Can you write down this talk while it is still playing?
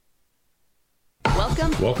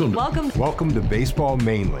Welcome to Baseball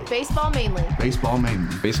Mainly. Baseball Mainly. Baseball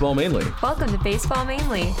Mainly. Baseball Mainly. Welcome to Baseball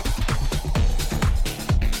Mainly.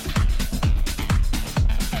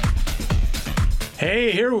 Hey,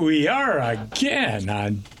 here we are again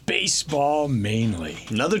on Baseball Mainly.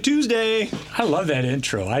 Another Tuesday. I love that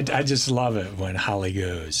intro. I just love it when Holly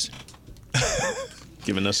goes.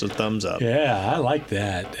 Giving us a thumbs up. Yeah, I like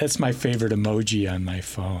that. That's my favorite emoji on my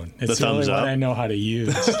phone. It's the thumbs only up? one I know how to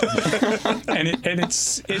use. and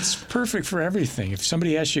it's perfect for everything. If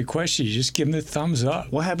somebody asks you a question, you just give them the thumbs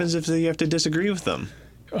up. What happens if you have to disagree with them?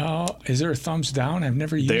 Is there a thumbs down? I've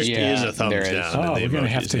never used There it. is a thumbs there is. down. Oh, in the we're going to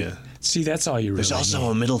have emojis, to. yeah. See, that's all you really There's also need.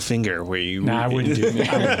 a middle finger where you... Nah, I wouldn't do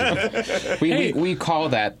that. We call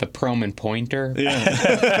that the prom and pointer.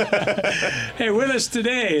 Hey, with us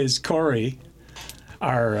today is Corey,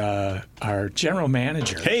 our general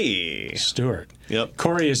manager. Hey. Stuart. Yep.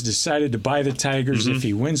 Corey has decided to buy the Tigers if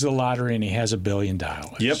he wins the lottery and he has $1 billion.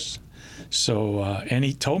 Yep. So, and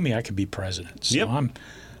he told me I could be president. So Yep.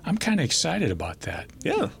 I'm kind of excited about that.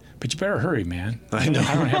 Yeah. But you better hurry, man. I know.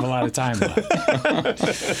 I don't have a lot of time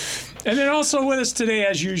left. And then also with us today,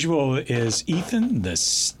 as usual, is Ethan, the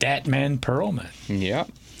Statman Perlman. Yep.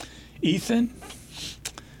 Ethan,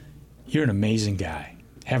 you're an amazing guy.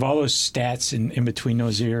 Have all those stats in between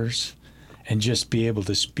those ears and just be able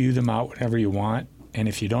to spew them out whenever you want. And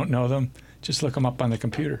if you don't know them, just look them up on the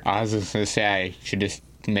computer. I was just going to say I should just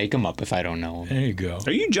make them up if I don't know them. There you go.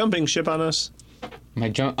 Are you jumping ship on us?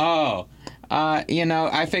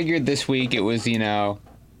 I figured this week it was,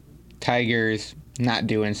 Tigers not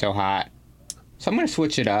doing so hot. So I'm going to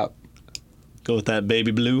switch it up. Go with that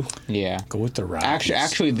baby blue. Yeah. Go with the Rockies.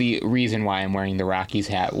 Actually, the reason why I'm wearing the Rockies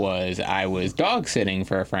hat was I was dog sitting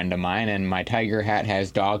for a friend of mine, and my Tiger hat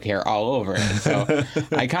has dog hair all over it. So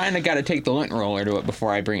I kind of got to take the lint roller to it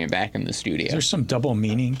before I bring it back in the studio. Is there some double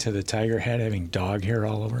meaning to the Tiger hat having dog hair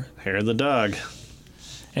all over it? Hair of the dog.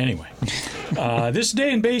 Anyway, this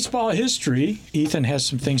day in baseball history, Ethan has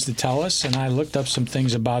some things to tell us, and I looked up some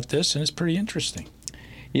things about this, and it's pretty interesting.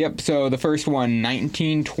 Yep, so the first one,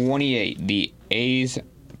 1928, the A's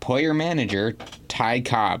player-manager Ty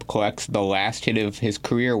Cobb collects the last hit of his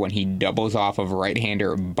career when he doubles off of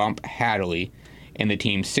right-hander Bump Hadley in the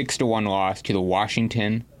team's 6-1 loss to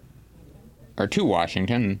Washington,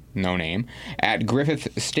 no name, at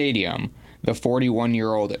Griffith Stadium. The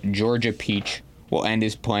 41-year-old Georgia Peach will end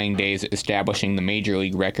his playing days establishing the major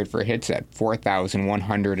league record for hits at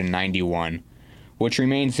 4,191, which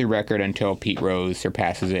remains the record until Pete Rose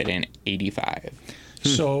surpasses it in 85.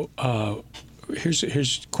 So here's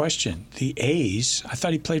a question. The A's, I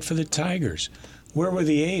thought he played for the Tigers. Where were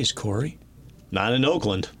the A's, Corey? Not in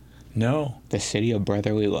Oakland. No. The city of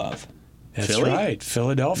brotherly love. That's Philly? right,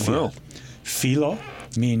 Philadelphia. Wow. Philo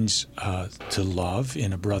means to love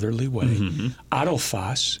in a brotherly way.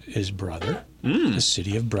 Adelphos is brother. The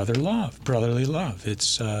city of brotherly love.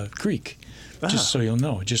 It's Greek. Just so you'll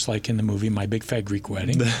know, just like in the movie My Big Fat Greek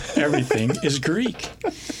Wedding, everything is Greek.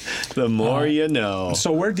 The more you know.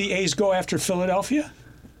 So where'd the A's go after Philadelphia?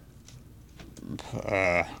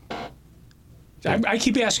 I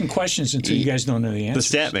keep asking questions until you guys don't know the The answer.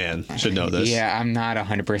 stat man should know this. Yeah, I'm not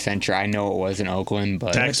 100% sure. I know it was in Oakland,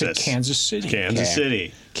 but... Texas. It's at Kansas City. Kansas Yeah.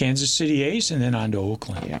 City. Kansas City A's, and then on to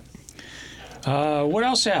Oakland. Yeah. What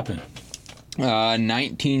else happened?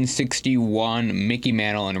 1961, Mickey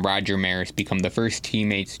Mantle and Roger Maris become the first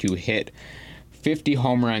teammates to hit 50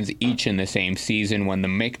 home runs each in the same season when the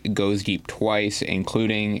Mick goes deep twice,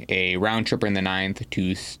 including a round tripper in the ninth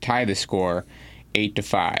to tie the score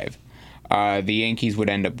 8-5. The Yankees would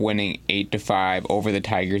end up winning 8-5 over the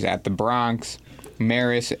Tigers at the Bronx.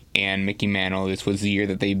 Maris and Mickey Mantle, this was the year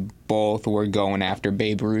that they both were going after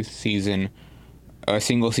Babe Ruth's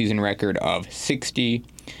single season record of 60.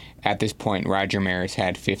 At this point, Roger Maris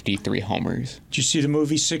had 53 homers. Did you see the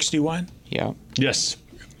movie 61? Yeah. Yes.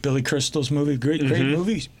 Billy Crystal's movie, great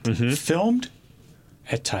movie. Filmed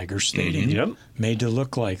at Tiger Stadium. Yep. Made to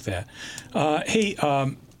look like that.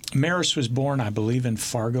 Maris was born, I believe, in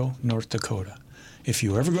Fargo, North Dakota. If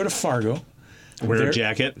you ever go to Fargo, Wear a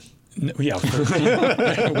jacket. Yeah,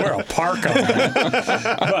 wear a parka.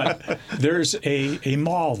 But there's a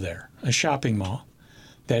mall there, a shopping mall,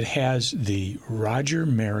 that has the Roger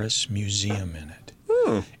Maris Museum in it.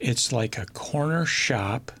 It's like a corner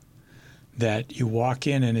shop that you walk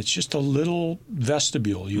in, and it's just a little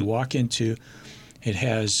vestibule you walk into. It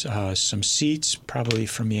has some seats, probably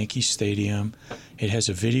from Yankee Stadium. It has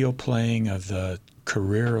a video playing of the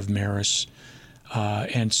career of Maris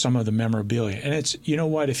and some of the memorabilia. And it's, you know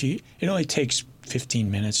what, it only takes 15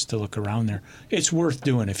 minutes to look around there. It's worth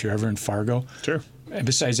doing if you're ever in Fargo. Sure. And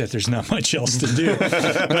besides that, there's not much else to do.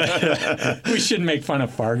 But, we shouldn't make fun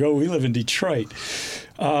of Fargo. We live in Detroit.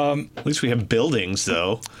 At least we have buildings,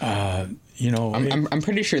 though. I'm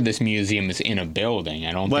pretty sure this museum is in a building.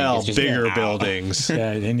 I don't think it's just bigger buildings.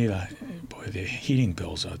 Yeah, they need the heating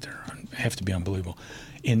bills out there have to be unbelievable.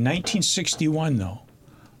 In 1961, though,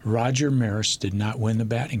 Roger Maris did not win the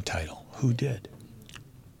batting title. Who did?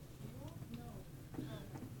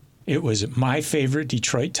 It was my favorite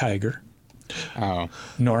Detroit Tiger,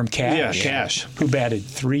 Norm Cash. Yeah, Cash. Who batted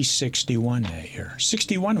 .361 that year.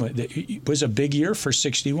 61 was a big year for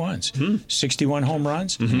 61s. 61 home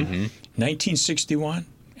runs. 1961,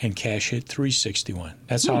 and Cash hit .361.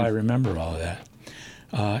 That's how I remember all of that.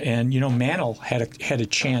 And Mantle had a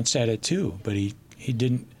chance at it too, but he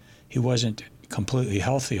wasn't completely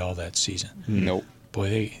healthy all that season. Nope.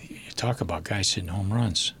 Boy, you talk about guys hitting home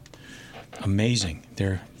runs. Amazing.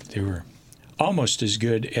 They were almost as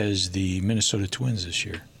good as the Minnesota Twins this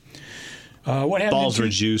year. What happened? Balls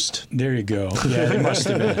reduced. There you go. Yeah, they must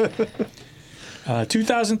have been.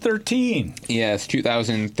 2013. Yes,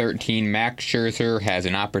 2013. Max Scherzer has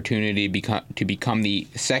an opportunity to become the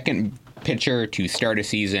second pitcher to start a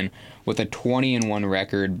season with a 20-1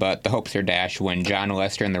 record, but the hopes are dashed when John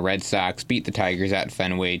Lester and the Red Sox beat the Tigers at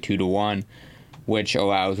Fenway 2-1, which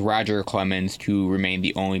allows Roger Clemens to remain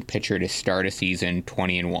the only pitcher to start a season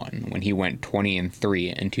 20-1 when he went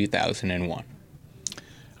 20-3 in 2001.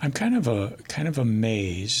 I'm kind of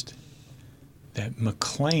amazed that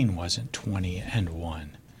McClain wasn't 20-1.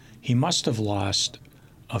 He must have lost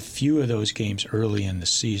a few of those games early in the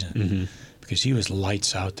season because he was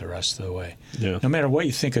lights out the rest of the way. Yeah. No matter what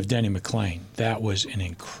you think of Denny McClain, that was an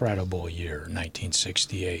incredible year,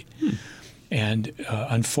 1968. And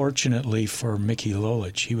unfortunately for Mickey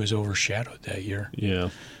Lolich, he was overshadowed that year. Yeah.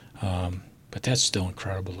 But that's still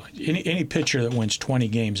incredible. Any pitcher that wins 20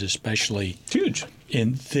 games, especially Huge.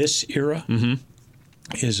 in this era,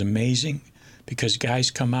 is amazing because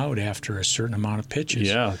guys come out after a certain amount of pitches.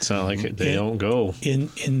 Yeah, it's not like they don't go.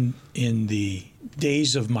 In the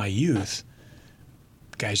days of my youth,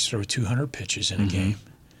 guys throw 200 pitches in a game.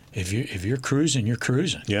 If you're cruising, you're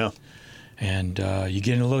cruising. Yeah. And you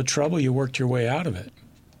get in a little trouble, you worked your way out of it.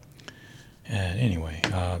 And anyway,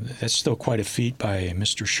 that's still quite a feat by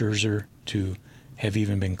Mr. Scherzer to have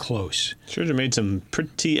even been close. Scherzer made some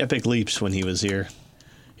pretty epic leaps when he was here.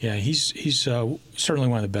 Yeah, he's certainly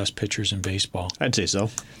one of the best pitchers in baseball. I'd say so.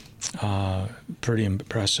 Pretty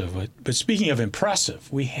impressive. But speaking of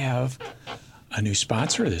impressive, we have a new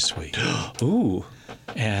sponsor this week. Ooh.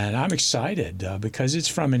 And I'm excited because it's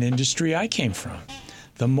from an industry I came from,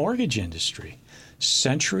 the mortgage industry.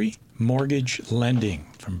 Century Mortgage Lending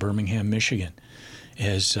from Birmingham, Michigan,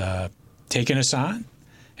 has taken us on,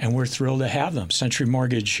 and we're thrilled to have them. Century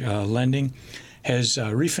Mortgage Lending has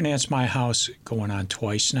refinanced my house going on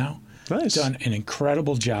twice now. Nice. Done an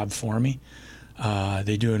incredible job for me.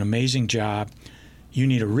 They do an amazing job. You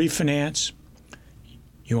need a refinance.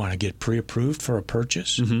 You want to get pre-approved for a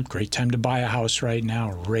purchase. Great time to buy a house right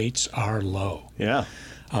now. Rates are low. Yeah.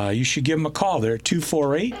 You should give them a call. They're at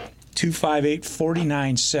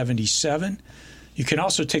 248-258-4977. You can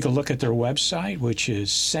also take a look at their website, which is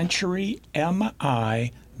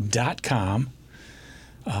centurymi.com.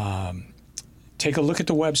 Take a look at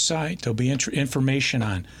the website. There'll be information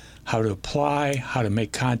on how to apply, how to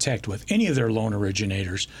make contact with any of their loan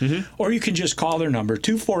originators. Or you can just call their number,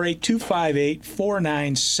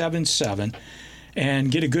 248-258-4977,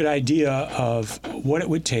 and get a good idea of what it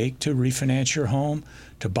would take to refinance your home,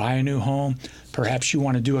 to buy a new home. Perhaps you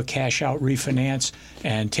want to do a cash-out refinance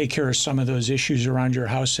and take care of some of those issues around your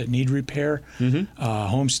house that need repair.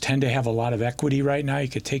 Homes tend to have a lot of equity right now. You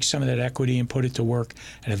could take some of that equity and put it to work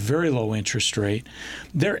at a very low interest rate.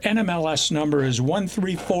 Their NMLS number is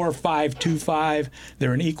 134525.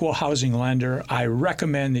 They're an equal housing lender. I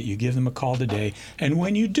recommend that you give them a call today. And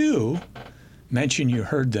when you do, mention you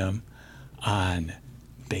heard them on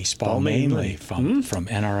Baseball Mainly from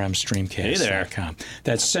NRMStreamcast.com.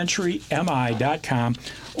 That's centurymi.com,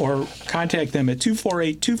 or contact them at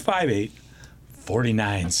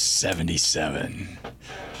 248-258-4977.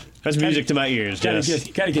 That's music to my ears, Jess.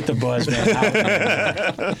 Got to get the buzz,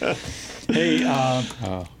 man. Hey,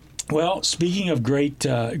 well, speaking of great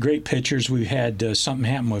pitchers, we had something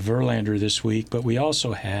happen with Verlander this week, but we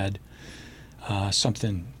also had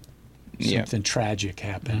something tragic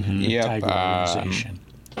happen in the Tiger organization.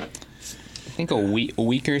 I think a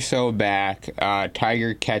week or so back,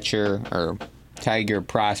 Tiger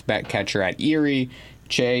prospect catcher at Erie,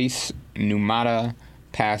 Chase Numata,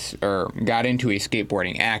 got into a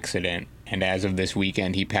skateboarding accident, and as of this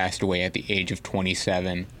weekend, he passed away at the age of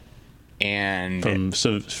 27. and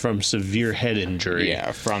from severe head injury.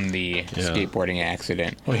 from the skateboarding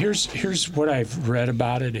accident. Well, here's what I've read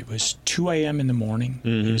about it. It was 2 a.m. in the morning.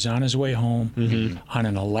 He was on his way home on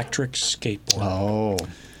an electric skateboard. Oh.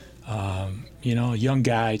 A young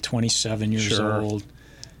guy, 27 years old.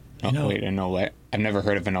 I've never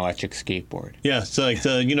heard of an electric skateboard. Yeah, it's like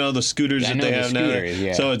the scooters that they have now.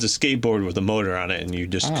 Yeah. So it's a skateboard with a motor on it, and you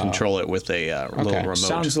just control it with a little remote.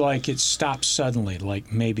 Sounds like it stopped suddenly,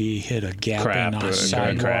 like maybe hit a gap in a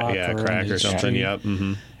sidewalk crack or something. Street, Yep.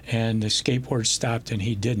 Mm-hmm. And the skateboard stopped, and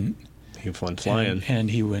he didn't. He went flying.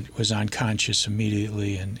 And he was unconscious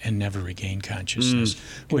immediately and never regained consciousness,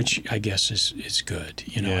 which I guess is good.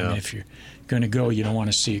 I mean, if you're going to go, you don't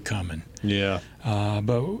want to see it coming. Yeah.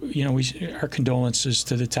 But our condolences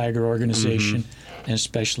to the Tiger organization, and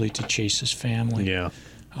especially to Chase's family. Yeah.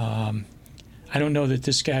 I don't know that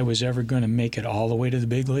this guy was ever going to make it all the way to the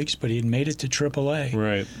big leagues, but he had made it to AAA.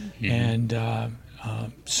 Right. And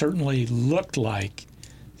certainly looked like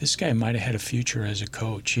this guy might have had a future as a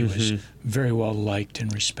coach. He was very well liked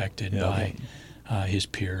and respected by his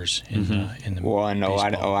peers in the Well, and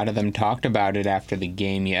baseball. a lot of them talked about it after the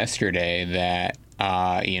game yesterday that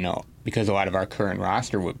because a lot of our current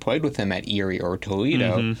roster played with him at Erie or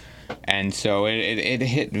Toledo, and so it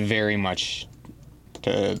hit very much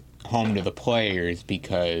home to the players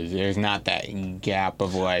because there's not that gap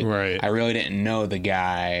of like, I really didn't know the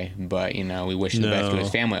guy, but we wish the best to his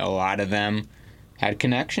family. A lot of them had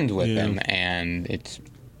connections with him, and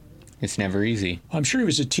it's never easy. I'm sure he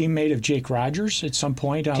was a teammate of Jake Rogers at some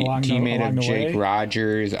point along the way. Teammate of Jake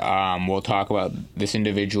Rogers. We'll talk about this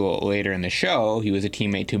individual later in the show. He was a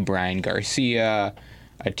teammate to Brian Garcia,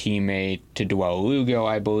 a teammate to Dwell Lugo,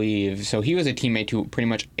 I believe. So he was a teammate to pretty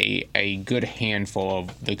much a good handful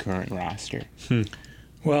of the current roster.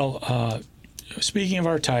 Well, speaking of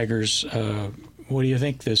our Tigers, what do you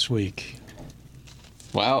think this week?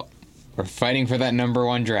 Well, we're fighting for that number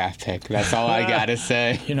 1 draft pick. That's all I got to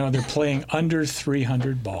say. They're playing under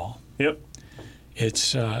 300 ball. Yep.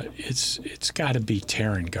 It's got to be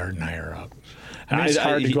tearing Gardenhire up. I mean, it's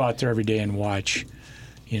hard to go out there every day and watch.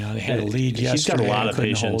 They had a lead yesterday. He's got a lot of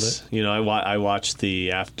couldn't patience. hold it. I watched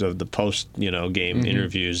the after the post game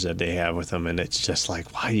interviews that they have with him, and it's just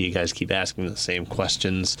like, why do you guys keep asking the same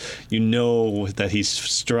questions? You know that he's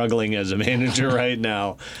struggling as a manager right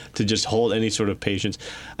now to just hold any sort of patience.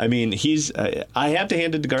 I mean, I have to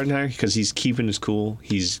hand it to Gardenhire because he's keeping his cool.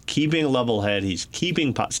 He's keeping a level head. He's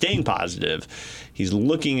staying positive. He's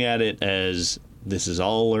looking at it as this is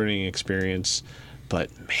all a learning experience. But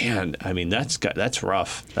man, I mean that's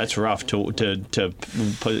rough. That's rough to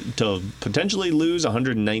potentially lose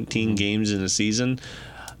 119 games in a season.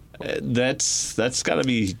 That's got to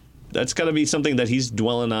be something that he's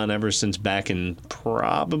dwelling on ever since back in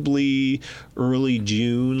probably early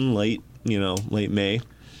June, late May.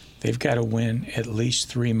 They've got to win at least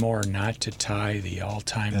 3 more not to tie the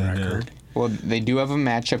all-time record. Well, they do have a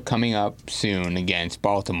matchup coming up soon against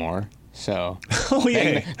Baltimore. So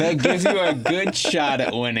that gives you a good shot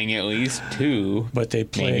at winning at least 2, but they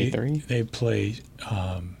play maybe 3. They play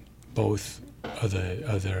both of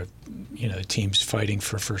the teams fighting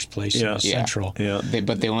for first place in the Central. Yeah.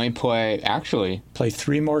 But they only play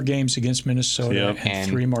 3 more games against Minnesota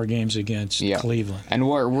and 3 more games against Cleveland. And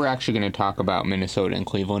we're actually going to talk about Minnesota and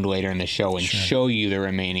Cleveland later in the show and show you the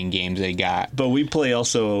remaining games they got. But we play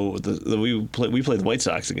also we play the White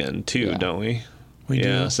Sox again too, don't we? We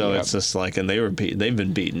do. So it's just like, and they've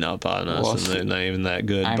been beating up on us, and they're not even that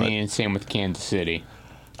good. I mean, same with Kansas City.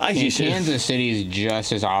 Kansas City is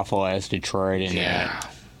just as awful as Detroit, and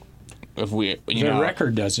if their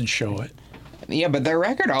record doesn't show it. Yeah, but their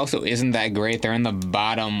record also isn't that great. They're in the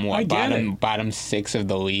bottom 6 of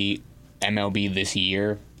the league MLB this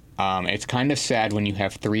year. It's kind of sad when you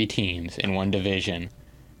have 3 teams in one division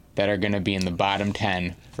that are going to be in the bottom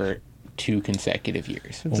 10 for 2 consecutive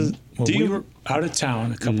years. When we were out of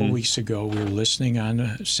town a couple weeks ago, we were listening on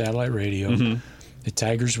the satellite radio. The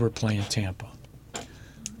Tigers were playing Tampa.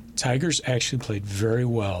 Tigers actually played very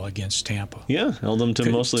well against Tampa. Yeah, held them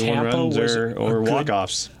to mostly Tampa 1 runs or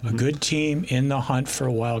walk-offs. A good team in the hunt for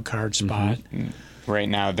a wild card spot. Right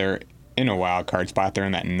now, they're in a wild card spot. They're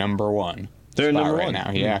in that number 1. They're number right 1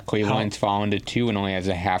 now. Yeah, Cleveland's fallen to 2 and only has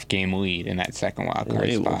a half-game lead in that second wild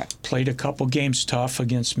card spot. Played a couple games tough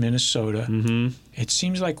against Minnesota. It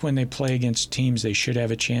seems like when they play against teams they should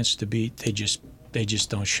have a chance to beat, they just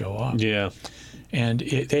don't show up. Yeah. And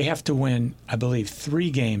they have to win, I believe,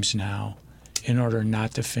 3 games now in order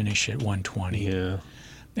not to finish at 120. Yeah.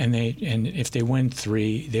 And if they win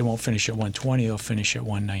 3, they won't finish at 120. They'll finish at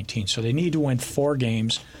 119. So they need to win 4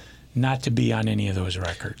 games not to be on any of those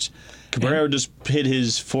records. Cabrera just hit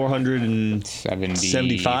his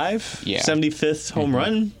 475, Yeah. 75th home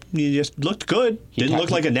run. He just looked good. Didn't look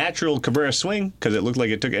he- like a natural Cabrera swing because it looked like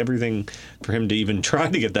it took everything for him to even try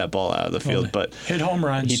to get that ball out of the field. But hit home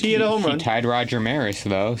runs. He hit a home run. He tied Roger Maris,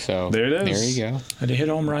 though, so There it is. There you go. To hit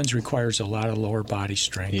home runs requires a lot of lower body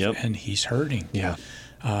strength, Yep. and he's hurting. yeah,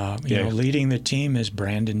 You Yeah. know, leading the team is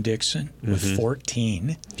Brandon Dixon with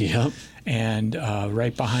 14, yep. and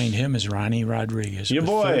right behind him is Ronnie Rodriguez Your with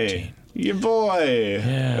boy, 13. your boy.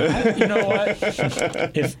 Yeah, you know what?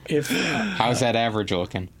 If How's that average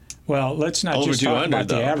looking? well, let's not Over just talk 200 about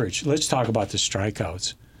the though. average. Let's talk about the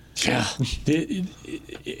strikeouts. Yeah.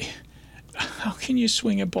 How can you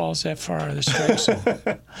swing at balls that far out of the strike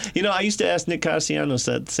zone? You know, I used to ask Nick Castellanos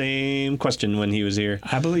that same question when he was here.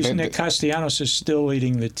 I believe Nick Castellanos is still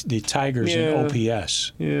leading the Tigers in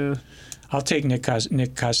OPS. Yeah. I'll take Nick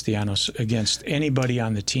Castellanos against anybody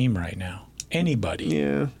on the team right now. Anybody.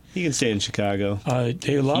 Yeah. He can stay in Chicago.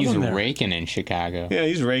 They love He's him there. raking in Chicago. Yeah,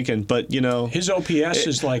 he's raking, but you know. His OPS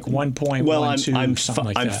is like 1.12, Well, something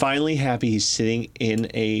like I'm that. finally happy he's sitting in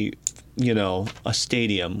a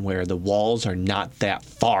stadium where the walls are not that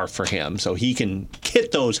far for him, so he can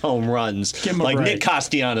hit those home runs Give him a like break. Nick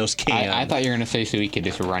Castellanos can. I thought you were going to say so he could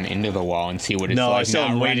just run into the wall and see what it's no, like. I still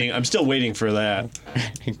am waiting. I'm still waiting for that.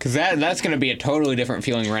 Because that's going to be a totally different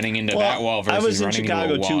feeling running into that wall versus I was in running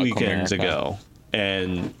Chicago into a 2 wall at weekends Comerica. ago,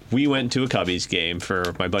 and we went to a Cubbies game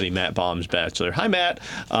for my buddy Matt Baum's bachelor. Hi, Matt.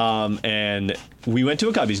 And we went to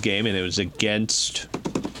a Cubbies game, and it was against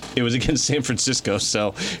San Francisco, so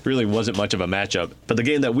it really wasn't much of a matchup. But the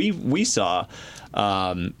game that we saw,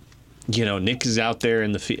 Nick is out there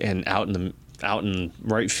out in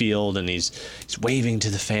right field, and he's waving to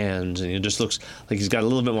the fans, and it just looks like he's got a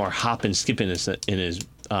little bit more hop and skip in his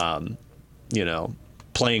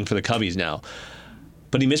playing for the Cubbies now.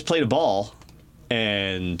 But he misplayed a ball,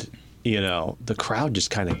 and the crowd just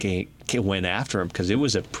kind of went after him because it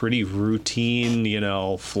was a pretty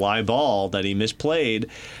routine, fly ball that he misplayed,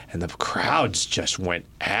 and the crowds just went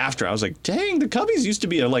after. I was like, dang, the Cubbies used to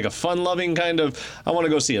be a fun-loving kind of, I want to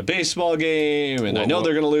go see a baseball game, and I know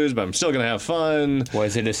they're going to lose, but I'm still going to have fun.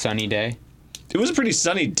 Was it a sunny day? It was a pretty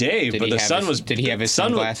sunny day, but the sun was. Did he have his sun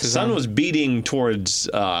sunglasses sun on? was beating towards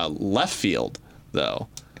left field, though.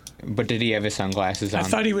 But did he have his sunglasses on? I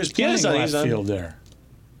thought he was playing Yes, he's left on. field there.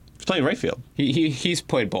 He's playing right field. He's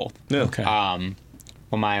played both. Yeah. Okay.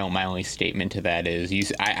 Well, my only statement to that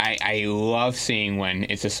is I love seeing when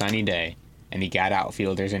it's a sunny day and you got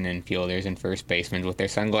outfielders and infielders and first basemen with their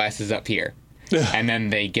sunglasses up here. And then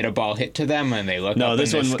they get a ball hit to them and they look up in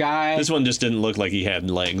the sky. This one just didn't look like he had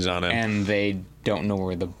legs on him. And they don't know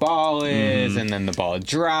where the ball is, and then the ball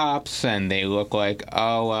drops, and they look like,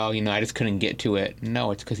 oh, well, I just couldn't get to it. No,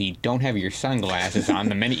 it's because you don't have your sunglasses on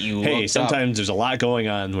the minute you Hey, looked sometimes there's a lot going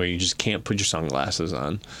on where you just can't put your sunglasses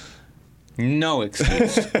on. up. No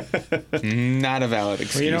excuse. Not a valid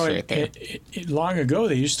excuse right there. Long ago,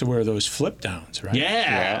 they used to wear those flip downs, right?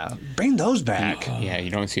 Yeah. Bring those back. Yeah, you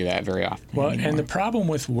don't see that very often Well, anymore. and the problem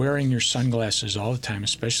with wearing your sunglasses all the time,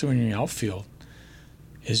 especially when you're in the outfield,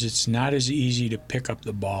 is it's not as easy to pick up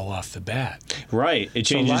the ball off the bat. Right. It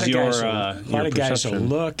So changes a your lot of guys will perception.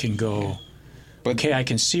 look and go, But- okay, I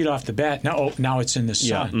can see it off the bat. Now it's in the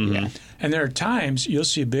Yeah, sun. Yeah. And there are times you'll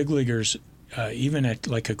see big leaguers, even at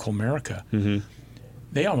like a Comerica,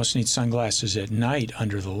 they almost need sunglasses at night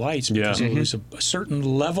under the lights because Yeah. they lose a certain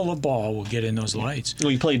level of ball will get in those lights.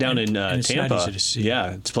 Well, you play down in and it's not Tampa. easy to see.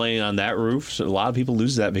 Yeah, it's playing on that roof. So a lot of people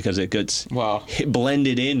lose that because it gets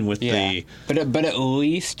blended in with the. But at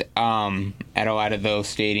least at a lot of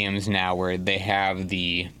those stadiums now where they have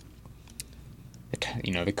the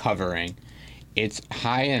covering, it's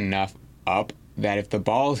high enough up that if the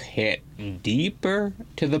ball's hit deeper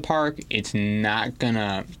to the park, it's not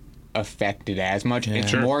gonna affect it as much.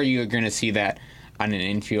 It's more you're gonna see that on an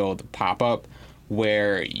infield pop-up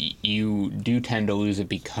where you do tend to lose it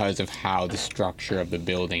because of how the structure of the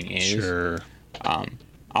building is. Sure.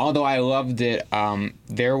 Although I loved it,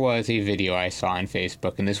 there was a video I saw on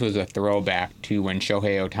Facebook, and this was a throwback to when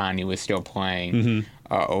Shohei Ohtani was still playing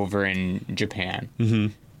over in Japan. Mm-hmm.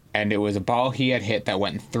 And it was a ball he had hit that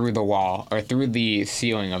went through the wall, or through the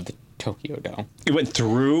ceiling of the Tokyo Dome. It went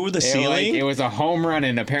through the ceiling? It was a home run,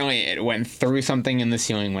 and apparently it went through something in the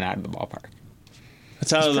ceiling, went out of the ballpark.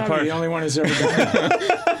 That's out of the Probably park. the only one who's ever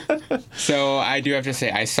done that. So I do have to say,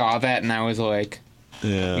 I saw that, and I was like,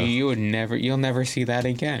 Yeah. you'll never see that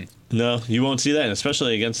again. No, you won't see that, and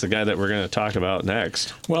especially against the guy that we're going to talk about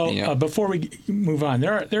next. Well, Yeah. before we move on,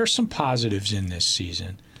 there are some positives in this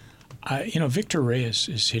season. Victor Reyes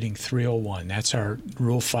is hitting 301. That's our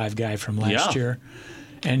Rule 5 guy from last Yeah. year.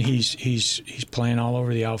 and he's playing all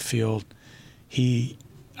over the outfield.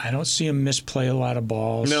 I don't see him misplay a lot of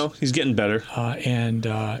balls. No, he's getting better. And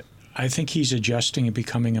I think he's adjusting and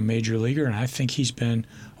becoming a major leaguer, and I think he's been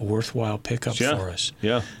a worthwhile pickup for us.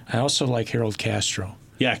 Yeah. I also like Harold Castro.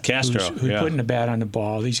 Yeah, Castro. Who's putting the bat on the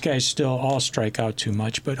ball. These guys still all strike out too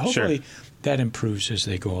much, but hopefully that improves as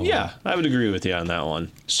they go along. Yeah, I would agree with you on that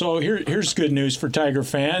one. So here's good news for Tiger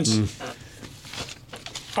fans.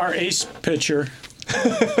 Our ace pitcher,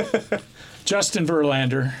 Justin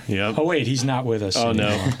Verlander. Yep. Oh, wait, he's not with us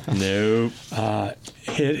anymore. No.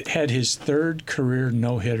 Had his third career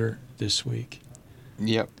no-hitter this week.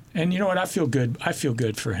 Yep. And you know what? I feel good. I feel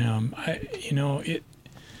good for him.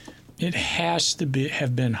 It has to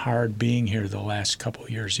have been hard being here the last couple of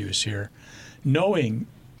years he was here, knowing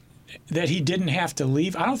that he didn't have to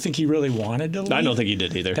leave. I don't think he really wanted to leave. I don't think he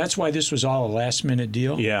did either. That's why this was all a last-minute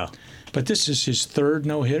deal. Yeah. But this is his third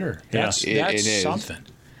no-hitter. That's It is. something.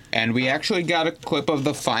 And we actually got a clip of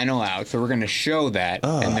the final out, so we're going to show that,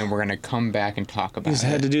 and then we're going to come back and talk about You just it.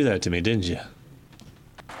 had to do that to me, didn't you?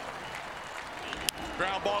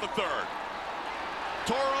 Ground ball to third.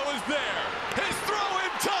 Toro is there. His throw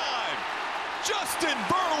in time. Justin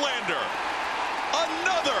Verlander.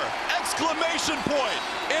 Another exclamation point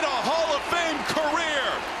in a Hall of Fame career.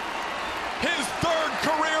 His third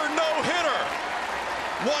career no-hitter.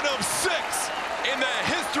 One of 6 in the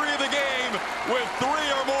history of the game with 3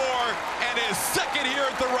 or more, and his second here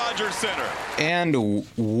at the Rogers Center. And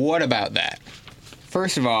what about that?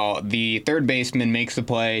 First of all, the third baseman makes the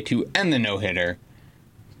play to end the no-hitter.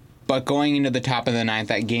 But going into the top of the ninth,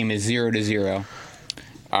 that game is 0-0.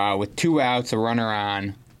 With 2 outs, a runner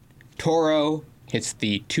on. Toro hits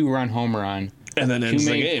the 2-run home run. And then ends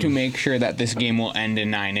the game. To make sure that this game will end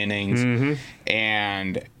in 9 innings.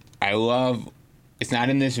 And I love, it's not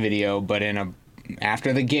in this video, but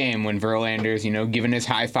after the game when Verlander's, giving his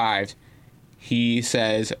high fives, he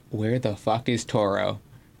says, "Where the fuck is Toro?"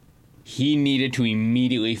 He needed to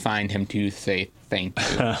immediately find him to say thank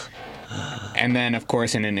you. And then, of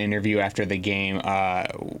course, in an interview after the game,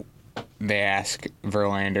 they ask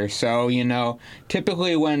Verlander, so,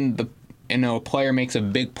 typically when a player makes a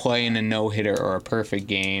big play in a no-hitter or a perfect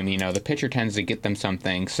game, the pitcher tends to get them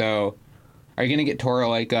something. So are you going to get Toro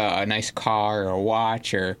like a nice car or a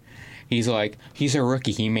watch? Or he's like, he's a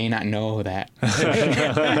rookie. He may not know that.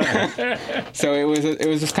 So it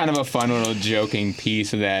was just kind of a fun little joking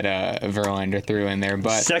piece that Verlander threw in there.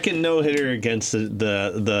 But second no-hitter against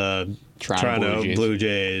the Toronto Blue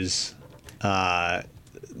Jays.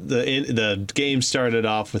 The game started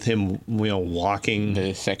off with him, walking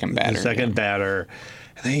the second batter.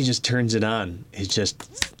 And then he just turns it on. It's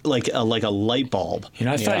just like a light bulb.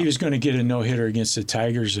 I thought he was going to get a no-hitter against the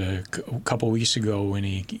Tigers a couple weeks ago when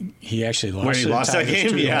he actually lost. Where he lost that game,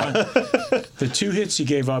 2-1. The 2 hits he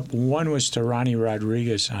gave up, one was to Ronnie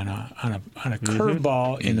Rodriguez on a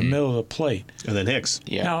curveball in the middle of the plate. And then Hicks.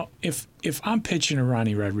 Yeah. Now, if I'm pitching to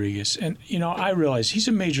Ronnie Rodriguez, and I realize he's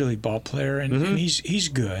a major league ball player and he's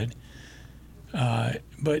good,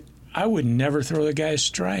 but I would never throw the guy a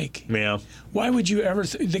strike. Yeah. Why would you ever?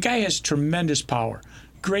 The guy has tremendous power,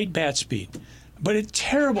 great bat speed, but a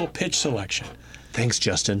terrible pitch selection. Thanks,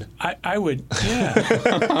 Justin. I would, yeah.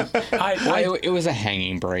 It was a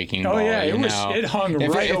hanging breaking ball. Oh yeah, it hung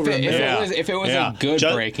right over the middle. If it was a good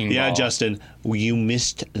breaking ball. Yeah, Justin, you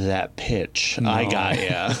missed that pitch. No. I got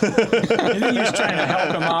ya. I think he was trying to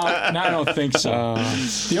help him out. No, I don't think so.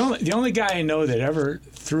 The only guy I know that ever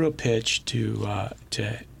threw a pitch to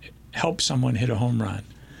help someone hit a home run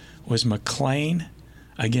was McClain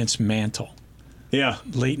against Mantle. Yeah.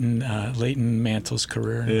 Leighton Mantle's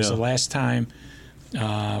career. And it was the last time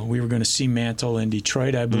we were going to see Mantle in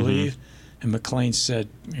Detroit, I believe. And McClain said,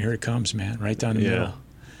 "Here it comes, man, right down the middle."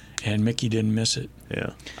 And Mickey didn't miss it.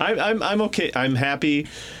 Yeah. I'm okay. I'm happy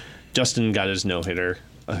Justin got his no-hitter.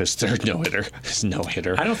 His third no-hitter. His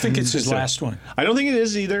no-hitter. I don't think it's his last one. I don't think it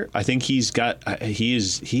is either. I think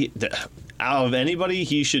out of anybody,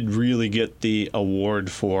 he should really get the award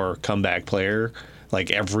for comeback player like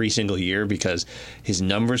every single year because his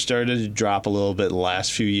numbers started to drop a little bit the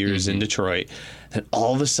last few years in Detroit. And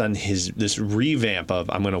all of a sudden, this revamp of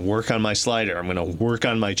I'm going to work on my slider, I'm going to work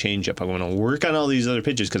on my changeup, I'm going to work on all these other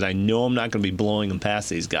pitches because I know I'm not going to be blowing them past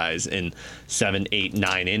these guys in 7, 8,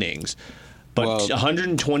 9 innings. But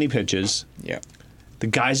 120 pitches. Yeah. The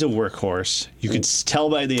guy's a workhorse. You could tell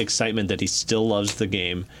by the excitement that he still loves the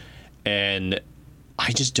game. And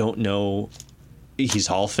I just don't know. He's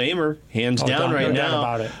Hall of Famer, hands down right now.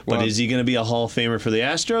 About it. But is he going to be a Hall of Famer for the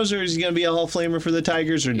Astros, or is he going to be a Hall of Famer for the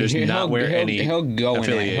Tigers, or does he not wear any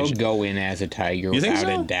affiliation? He'll go in as a Tiger You think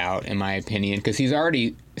without so? a doubt, in my opinion, because he's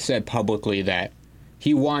already said publicly that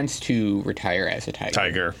he wants to retire as a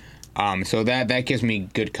Tiger. So that gives me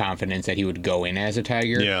good confidence that he would go in as a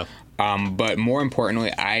Tiger. Yeah. But more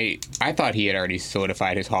importantly, I thought he had already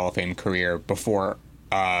solidified his Hall of Fame career before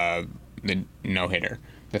the no-hitter,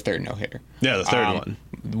 the third no-hitter. Yeah, the third one.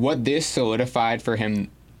 What this solidified for him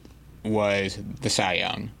was the Cy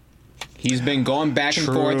Young. He's been going back and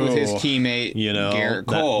forth with his teammate, Garrett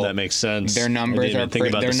Cole. That makes sense. Their numbers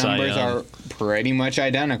are pretty much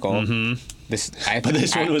identical. Mm-hmm. But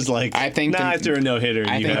this one was like, I think after a no-hitter.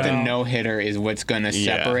 I think the no-hitter is what's going to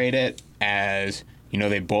separate it, as,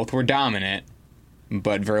 they both were dominant,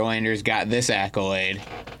 but Verlander's got this accolade.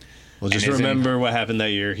 Well, just remember what happened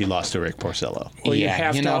that year. He lost to Rick Porcello. Well, you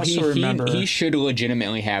have to also remember. He should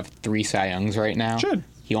legitimately have 3 Cy Youngs right now. Should.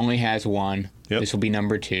 He only has 1. Yep. This will be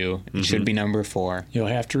number 2. It should be number 4. You'll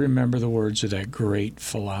have to remember the words of that great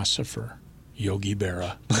philosopher, Yogi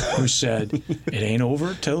Berra, who said, "It ain't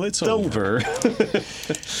over till it's over."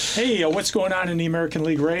 Hey, what's going on in the American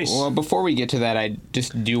League race? Well, before we get to that, I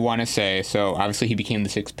just do want to say, so obviously he became the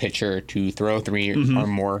 6th pitcher to throw 3 or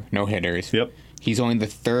more no-hitters. Yep. He's only the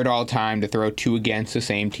 3rd all-time to throw 2 against the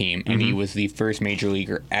same team, and he was the first major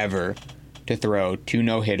leaguer ever to throw 2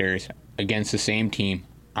 no-hitters against the same team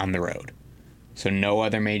on the road. So no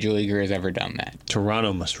other major leaguer has ever done that.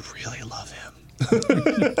 Toronto must really love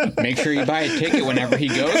him. Make sure you buy a ticket whenever he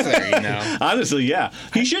goes there, Honestly, yeah.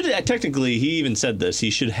 He should, technically, he even said this, he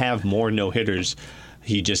should have more no-hitters.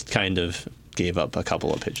 He just kind of gave up a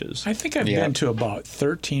couple of pitches. I think I've been to about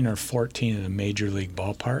 13 or 14 of the major league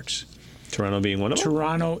ballparks. Toronto being one of them?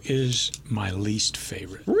 Toronto is my least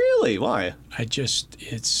favorite. Really? Why?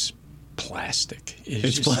 It's plastic.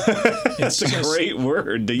 It's a great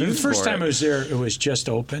word to use. The first time I was there, it was just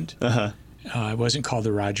opened. It wasn't called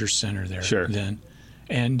the Rogers Center there then.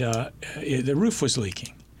 And the roof was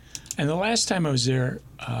leaking. And the last time I was there,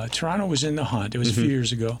 Toronto was in the hunt. It was a few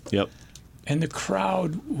years ago. Yep. And the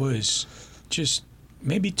crowd was just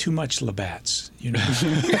maybe too much Labatt's, but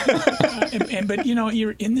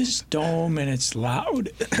you're in this dome and it's loud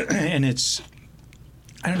and it's,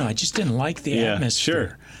 I don't know, I just didn't like the atmosphere.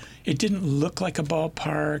 Sure. It didn't look like a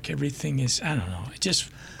ballpark. Everything is, I don't know, it just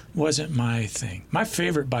wasn't my thing. My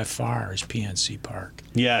favorite by far is PNC Park.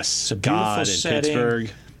 Yes. It's a beautiful setting.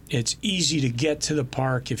 Pittsburgh. It's easy to get to the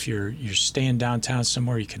park if you're staying downtown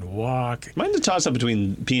somewhere. You can walk. Mine's a toss-up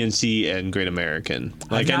between PNC and Great American.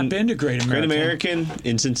 I've not been to Great American. Great American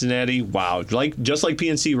in Cincinnati, wow. Just like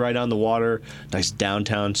PNC, right on the water. Nice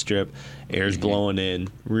downtown strip. Air's blowing in.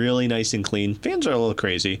 Really nice and clean. Fans are a little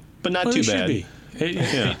crazy, but not too bad.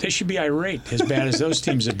 They should be irate as bad as those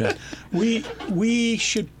teams have been. We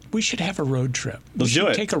should have a road trip. Let's do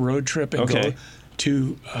it. Take a road trip and go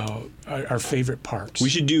to our favorite parks. We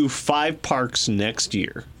should do 5 parks next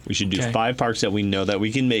year. We should do 5 parks that we know that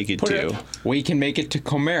we can make it to. We can make it to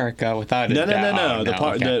Comerica without it. No.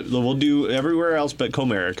 We'll do everywhere else but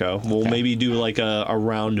Comerica. We'll maybe do like a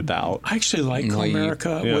roundabout. I actually like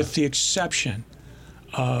Comerica with the exception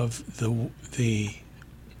of the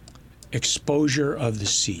exposure of the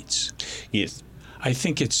seats. Yes. I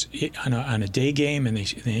think it's on a day game, and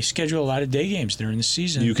they schedule a lot of day games during the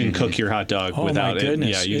season. You can cook your hot dog without it.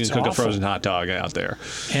 Goodness. Yeah, you can cook a frozen hot dog out there.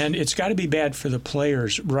 And it's got to be bad for the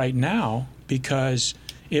players right now, because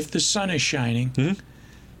if the sun is shining,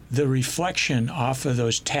 the reflection off of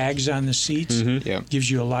those tags on the seats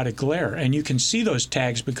gives you a lot of glare. And you can see those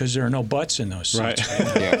tags because there are no butts in those seats.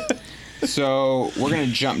 Right. So we're going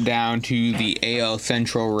to jump down to the AL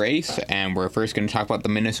Central race, and we're first going to talk about the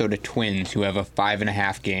Minnesota Twins, who have a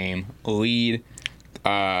 5.5 game lead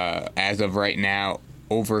as of right now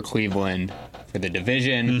over Cleveland for the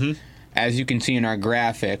division. As you can see in our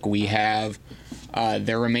graphic, we have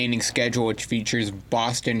their remaining schedule, which features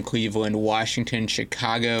Boston, Cleveland, Washington,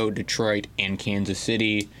 Chicago, Detroit, and Kansas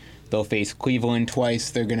City. They'll face Cleveland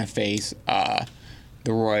twice. They're going to face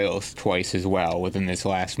the Royals twice as well within this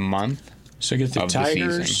last month. So get the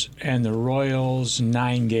Tigers and the Royals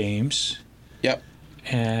 9 games. Yep.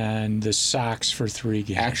 And the Sox for 3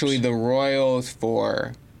 games. Actually, the Royals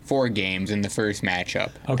for 4 games in the first matchup.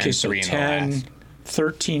 Okay, and so 3 in 10, the last.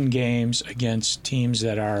 13 games against teams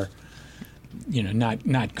that are,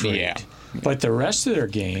 not great. Yeah. But the rest of their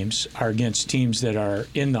games are against teams that are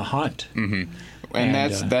in the hunt. And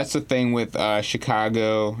that's the thing with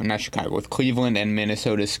with Cleveland and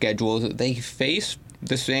Minnesota's schedules. They face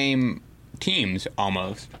the same teams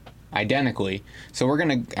almost identically. So we're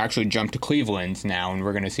going to actually jump to Cleveland's now, and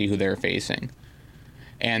we're going to see who they're facing.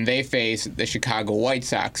 And they face the Chicago White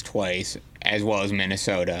Sox twice, as well as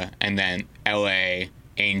Minnesota, and then LA,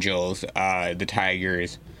 Angels, the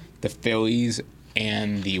Tigers, the Phillies,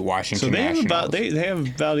 and the So Washington they have Nationals. they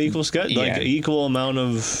have about equal like equal amount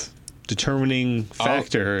of determining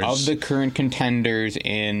factors of the current contenders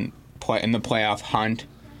in the playoff hunt.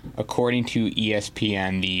 According to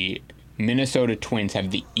ESPN, the Minnesota Twins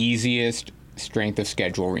have the easiest strength of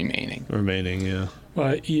schedule remaining. Yeah.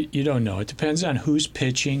 Well, you don't know. It depends on who's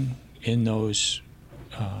pitching in those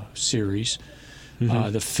series.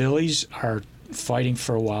 The Phillies are fighting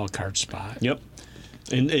for a wild card spot. Yep.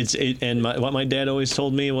 And what my dad always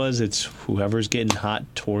told me was it's whoever's getting hot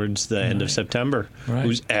towards the end of September. Right.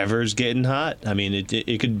 Who's ever's getting hot. I mean,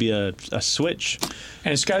 it could be a switch.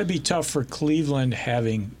 And it's got to be tough for Cleveland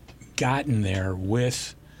having gotten there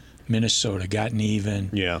with Minnesota, gotten even,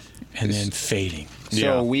 and then fading.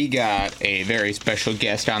 So we got a very special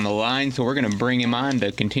guest on the line, so we're going to bring him on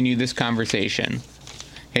to continue this conversation.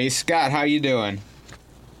 Hey, Scott, how you doing?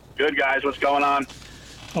 Good, guys. What's going on?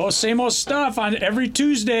 Oh, same old stuff on every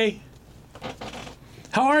Tuesday.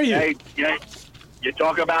 How are you? Hey, you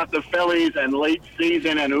talk about the Phillies and late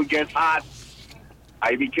season and who gets hot.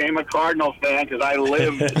 I became a Cardinal fan because I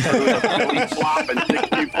lived through the Philly flop in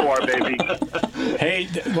 '64, baby. Hey,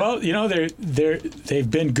 well, they've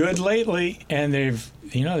been good lately, and they've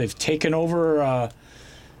taken over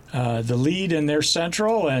the lead in their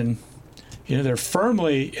Central, and they're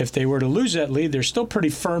firmly. If they were to lose that lead, they're still pretty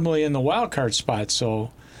firmly in the wild card spot.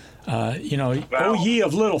 So, oh ye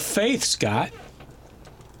of little faith, Scott.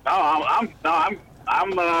 I'm starting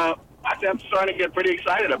to get pretty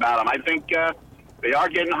excited about them. I think they are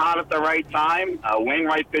getting hot at the right time.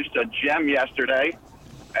 Wainwright pitched a gem yesterday,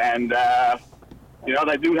 and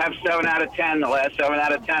they do have 7 out of 10. The last 7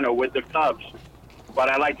 out of 10 are with the Cubs, but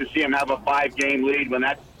I'd like to see them have a 5-game lead when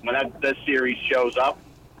this series shows up.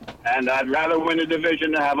 And I'd rather win the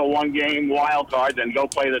division to have a 1-game wild card than go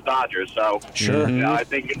play the Dodgers. So, sure. I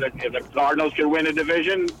think if the Cardinals can win a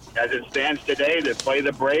division as it stands today, they play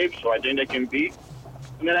the Braves, so I think they can beat.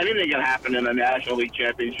 And then anything can happen in the National League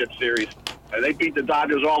Championship Series. They beat the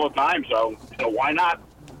Dodgers all the time, so why not?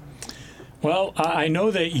 Well, I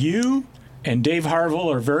know that you and Dave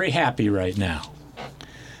Harville are very happy right now.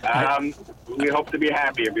 We hope to be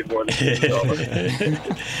happier before the season's over.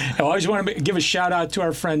 I always want to give a shout out to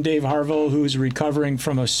our friend Dave Harville, who's recovering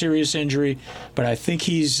from a serious injury, but I think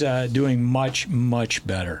he's doing much, much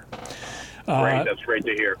better. Great, that's great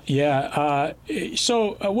to hear. Yeah.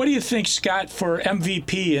 So what do you think, Scott, for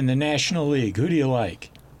MVP in the National League? Who do you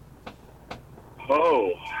like?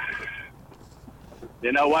 Oh,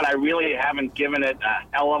 you know what? I really haven't given it a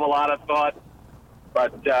hell of a lot of thought,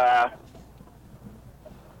 but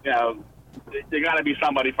there got to be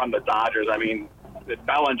somebody from the Dodgers. I mean,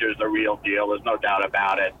 Bellinger's the real deal. There's no doubt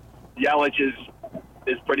about it. Yelich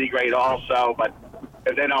is pretty great also, but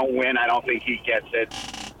if they don't win, I don't think he gets it.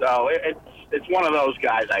 So it's one of those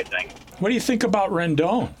guys, I think. What do you think about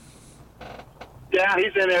Rendon? Yeah,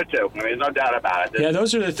 he's in there too. I mean, there's no doubt about it. Yeah,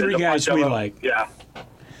 those are the 3 guys we like. Yeah.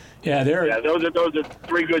 Yeah, those are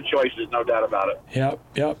 3 good choices, no doubt about it.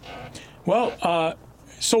 Yep. Well,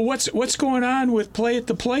 so what's going on with Play at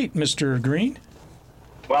the Plate, Mr. Green?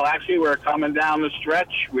 Well, actually, we're coming down the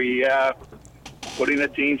stretch. We putting the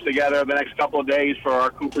teams together the next couple of days for our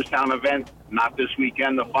Cooperstown event. Not this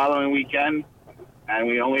weekend, the following weekend, and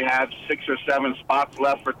we only have 6 or 7 spots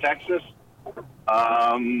left for Texas,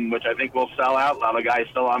 which I think will sell out. A lot of guys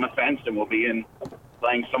still on the fence, and we'll be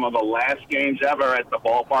playing some of the last games ever at the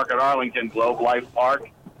ballpark at Arlington, Globe Life Park,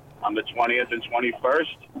 on the 20th and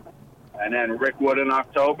 21st. And then Rickwood in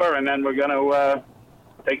October, and then we're going to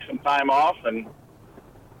take some time off, and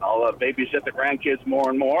I'll babysit the grandkids more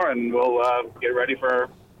and more, and we'll get ready for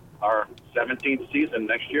our 17th season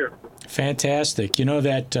next year. Fantastic. You know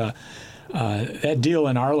that that deal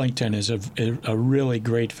in Arlington is a really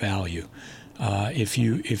great value. If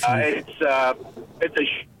you it's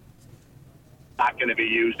not going to be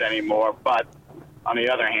used anymore, but on the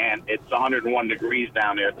other hand, it's 101 degrees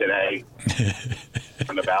down there today.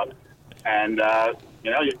 And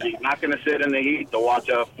you're not going to sit in the heat to watch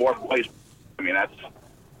a 4th place. I mean, that's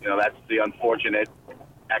the unfortunate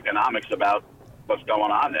economics about what's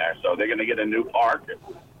going on there. So they're going to get a new park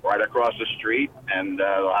right across the street, and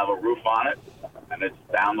they'll have a roof on it, and it's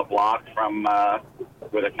down the block from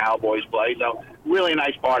where the Cowboys play. So really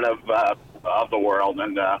nice part of the world,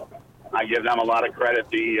 and I give them a lot of credit.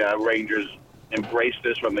 The Rangers embraced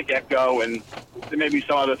this from the get-go, and there may be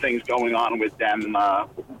some other things going on with them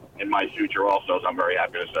in my future also, so I'm very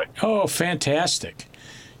happy to say. Oh, fantastic.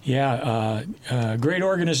 Yeah, great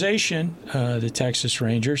organization, the Texas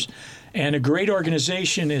Rangers. And a great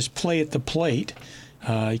organization is Play at the Plate.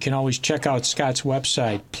 You can always check out Scott's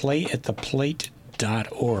website,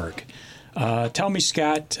 playattheplate.org. Tell me,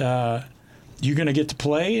 Scott, You going to get to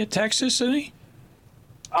play at Texas, isn't he?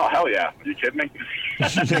 Oh, hell yeah. Are you kidding me?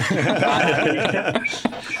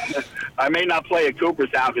 I may not play at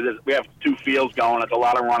Cooperstown because we have 2 fields going. It's a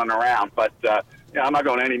lot of running around. But, I'm not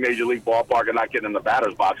going to any major league ballpark and not getting in the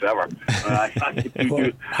batter's box ever.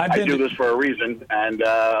 I do this for a reason, and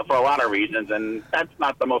for a lot of reasons, and that's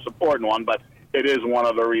not the most important one, but it is one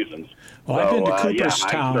of the reasons. Well, I've been to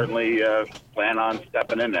Cooperstown. I certainly plan on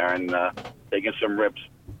stepping in there and taking some rips.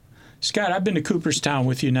 Scott, I've been to Cooperstown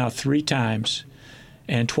with you now 3 times,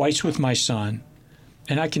 and twice with my son,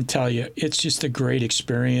 and I can tell you, it's just a great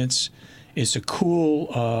experience. It's a cool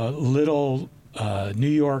little New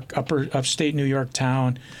York, upstate New York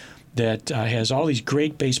town that has all these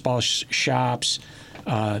great baseball shops.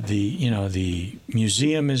 The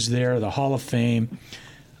museum is there, the Hall of Fame.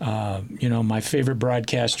 My favorite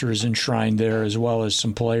broadcaster is enshrined there, as well as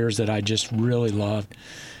some players that I just really loved.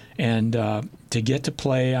 And to get to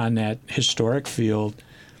play on that historic field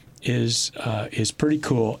is pretty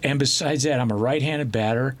cool. And besides that, I'm a right-handed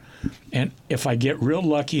batter, and if I get real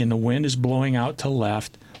lucky and the wind is blowing out to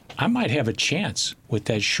left, I might have a chance with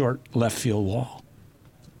that short left field wall.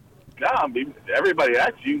 No, everybody,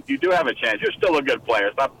 you do have a chance. You're still a good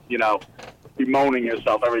player. Stop, bemoaning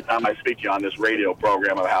yourself every time I speak to you on this radio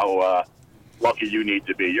program of how lucky you need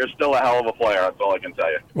to be. You're still a hell of a player. That's all I can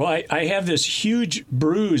tell you. Well, I have this huge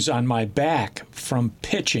bruise on my back from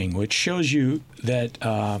pitching, which shows you that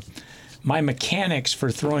my mechanics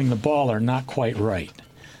for throwing the ball are not quite right.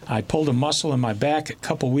 I pulled a muscle in my back a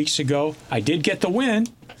couple weeks ago. I did get the win,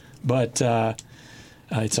 but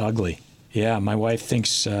it's ugly. Yeah, my wife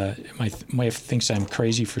thinks I'm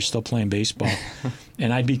crazy for still playing baseball,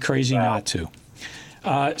 and I'd be crazy not to.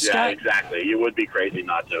 Scott, yeah, exactly. You would be crazy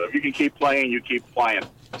not to. If you can keep playing, you keep playing.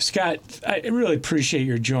 Scott, I really appreciate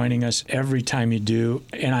your joining us every time you do,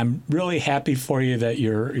 and I'm really happy for you that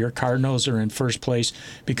your Cardinals are in first place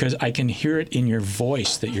because I can hear it in your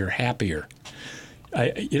voice that you're happier.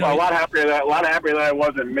 A lot happier than I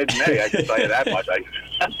was in mid-May. I can tell you that much. I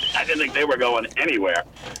didn't think they were going anywhere,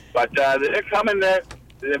 but they're coming.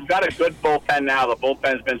 They've got a good bullpen now. The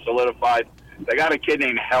bullpen's been solidified. They got a kid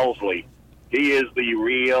named Helsley. He is the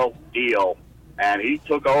real deal, and he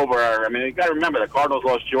took over. I mean, you got to remember the Cardinals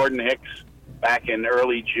lost Jordan Hicks back in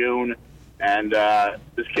early June, and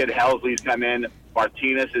this kid Helsley's come in.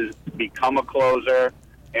 Martinez has become a closer.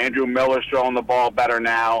 Andrew Miller's throwing the ball better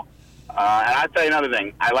now. And I'll tell you another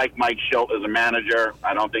thing. I like Mike Schilt as a manager.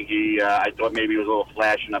 I don't think I thought maybe he was a little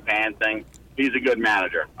flash in the pan thing. He's a good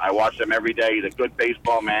manager. I watch him every day. He's a good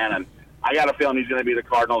baseball man, and I got a feeling he's going to be the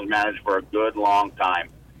Cardinals manager for a good long time.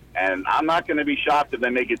 And I'm not going to be shocked if they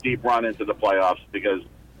make a deep run into the playoffs because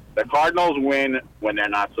the Cardinals win when they're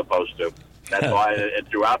not supposed to. That's why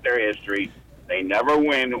throughout their history, they never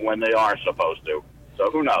win when they are supposed to.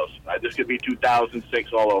 So who knows? This could be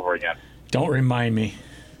 2006 all over again. Don't remind me.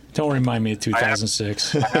 Don't remind me of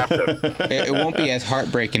 2006. I have to. It won't be as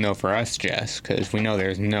heartbreaking, though, for us, Jess, because we know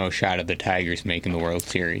there's no shot of the Tigers making the World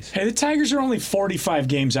Series. Hey, the Tigers are only 45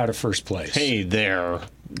 games out of first place. Hey, there.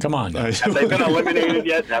 Come on. Have they been eliminated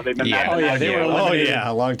yet? Have they been? Yeah. Oh, yeah, they were eliminated. Oh,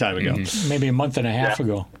 yeah, a long time ago. Maybe a month and a half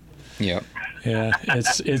ago. Yep. Yeah,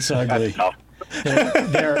 it's ugly. That's tough.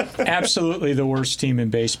 They're absolutely the worst team in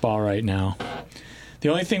baseball right now. The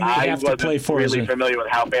only thing we have to play for I is wasn't really familiar with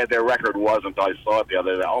how bad their record was until I saw it the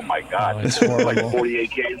other day. Oh, my God. Oh, it's horrible. Like 48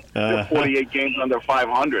 games. They're 48 games under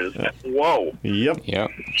 500. Whoa. Yep.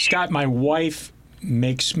 Scott, my wife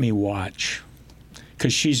makes me watch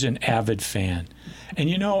because she's an avid fan. And,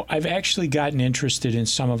 I've actually gotten interested in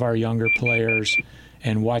some of our younger players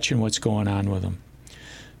and watching what's going on with them.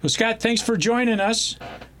 Well, Scott, thanks for joining us.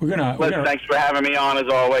 Thanks for having me on,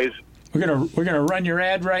 as always. We're gonna run your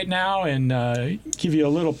ad right now and give you a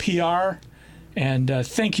little PR. And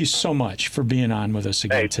thank you so much for being on with us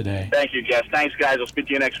again today. Thank you, Jess. Thanks, guys. I'll speak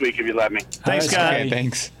to you next week if you let me. Thanks, Scott. Okay,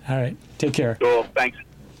 thanks. All right. Take care. Cool. Thanks.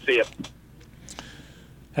 See you.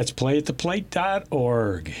 That's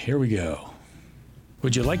playattheplate.org. Here we go.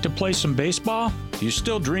 Would you like to play some baseball? Do you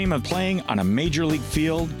still dream of playing on a major league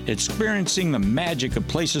field, experiencing the magic of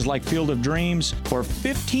places like Field of Dreams? For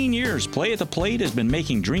 15 years, Play at the Plate has been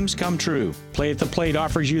making dreams come true. Play at the Plate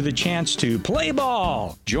offers you the chance to play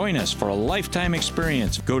ball. Join us for a lifetime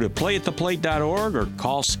experience. Go to playattheplate.org or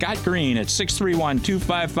call Scott Green at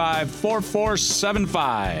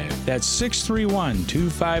 631-255-4475. That's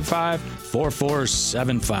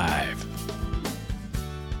 631-255-4475.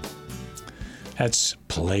 That's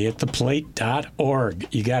playattheplate.org.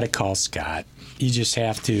 You got to call Scott. You just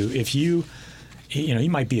have to. If you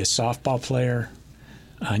might be a softball player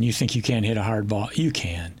and you think you can't hit a hard ball, you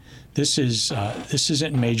can. This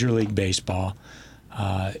isn't Major League Baseball.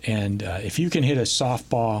 And if you can hit a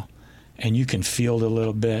softball and you can field a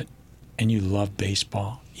little bit and you love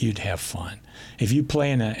baseball, you'd have fun. If you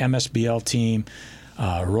play in an MSBL team,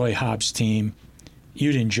 Roy Hobbs team,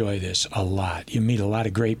 you'd enjoy this a lot. You meet a lot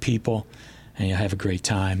of great people and you'll have a great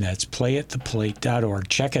time. That's playattheplate.org.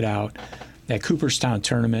 Check it out. That Cooperstown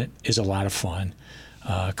tournament is a lot of fun.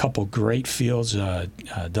 A couple great fields,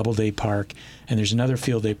 Doubleday Park, and there's another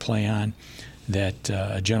field they play on that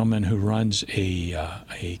a gentleman who runs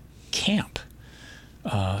a camp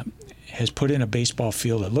has put in a baseball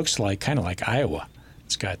field that looks kind of like Iowa.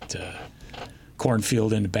 It's got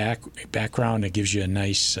cornfield in the background that gives you a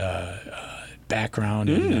nice background,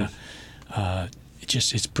 and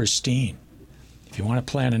it's pristine. If you want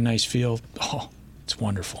to play on a nice field, it's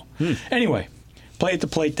wonderful. Anyway,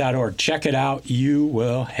 playattheplate.org. Check it out. You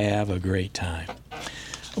will have a great time.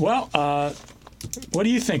 Well, what do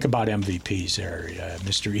you think about MVPs there,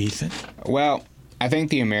 Mr. Ethan? Well, I think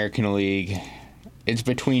the American League, it's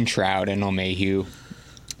between Trout and LeMahieu.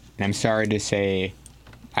 And I'm sorry to say,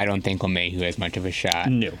 I don't think LeMahieu has much of a shot.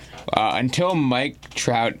 No. Until Mike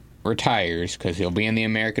Trout retires, because he'll be in the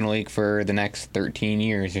American League for the next 13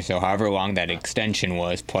 years or so, however long that extension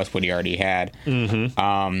was, plus what he already had.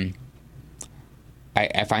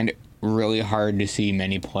 I find it really hard to see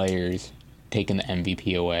many players taking the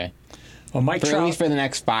MVP away. Well, Mike Trout, at least for the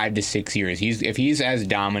next 5 to 6 years. If he's as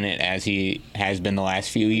dominant as he has been the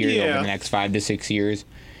last few years, over the next 5 to 6 years,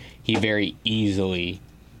 he very easily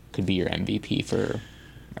could be your MVP for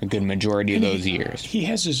a good majority of those years. He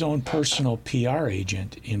has his own personal PR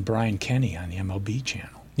agent in Brian Kenny on the MLB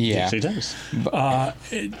channel. Yeah, Yes, he does.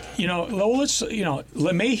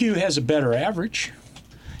 LeMahieu has a better average,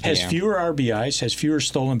 has fewer RBIs, has fewer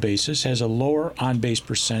stolen bases, has a lower on-base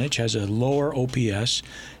percentage, has a lower OPS,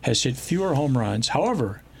 has hit fewer home runs.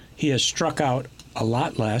 However, he has struck out a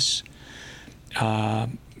lot less.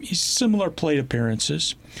 He's similar plate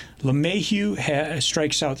appearances. LeMahieu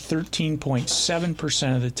strikes out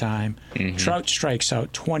 13.7% of the time. Trout strikes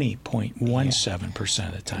out 20.17%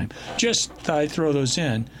 of the time. Just thought I'd throw those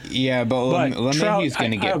in. Yeah, but LeMahieu's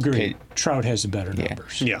going to get... I agree. Trout has the better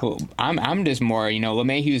numbers. Yeah. Well, I'm just more,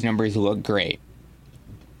 LeMahieu's numbers look great,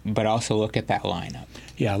 but also look at that lineup.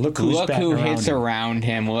 Yeah, look who hits around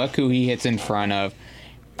him. Look who he hits in front of.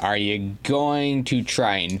 Are you going to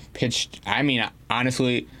try and pitch? I mean,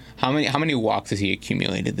 honestly, how many walks has he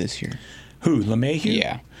accumulated this year? Who, LeMahieu?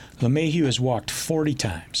 Yeah. LeMahieu has walked 40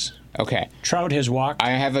 times. Okay. Trout has walked.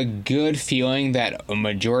 I have a good feeling that a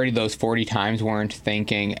majority of those 40 times weren't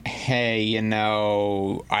thinking, hey,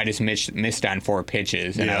 I just missed on 4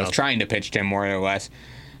 pitches, and I was trying to pitch to him more or less.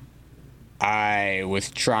 I was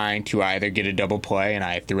trying to either get a double play and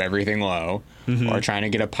I threw everything low, or trying to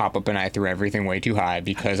get a pop-up and I threw everything way too high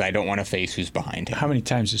because I don't want to face who's behind him. How many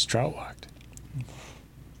times has Trout walked?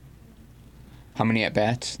 How many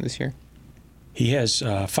at-bats this year? He has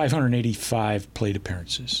 585 plate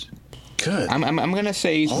appearances. Good. I'm going to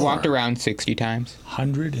say he's walked around 60 times.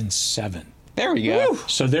 107. There we go.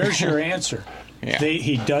 So there's your answer. Yeah.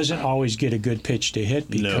 He doesn't always get a good pitch to hit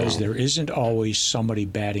because there isn't always somebody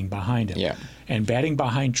batting behind him. Yeah. And batting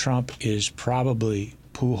behind Trump is probably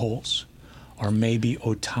Pujols or maybe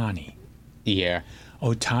Ohtani. Yeah.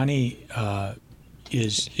 Ohtani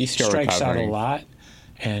He's still strikes recovering. out a lot,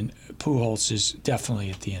 and Pujols is definitely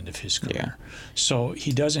at the end of his career. Yeah. So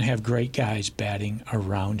he doesn't have great guys batting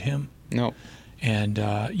around him. No. And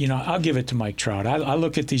I'll give it to Mike Trout. I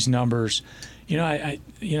look at these numbers. At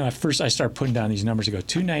first I start putting down these numbers. I go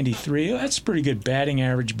 293. That's a pretty good batting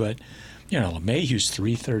average, but LeMahieu's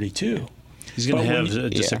 332. He's going to have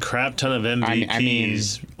just a crap ton of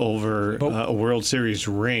MVPs over a World Series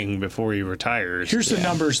ring before he retires. Here's the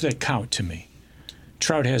numbers that count to me.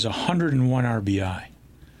 Trout has 101 RBI.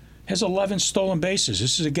 Has 11 stolen bases.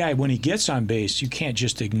 This is a guy, when he gets on base, you can't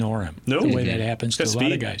just ignore him. No. The way that happens to a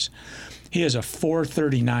lot of guys. He has a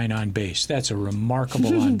 439 on base. That's a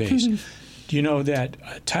remarkable on base. Do you know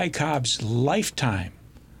that Ty Cobb's lifetime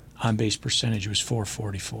on base percentage was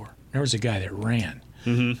 444? There was a guy that ran,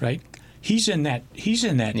 right? He's in that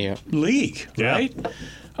league, right?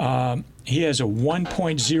 He has a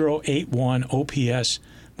 1.081 OPS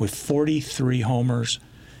with 43 homers.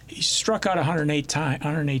 He struck out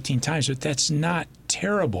 118 times, but that's not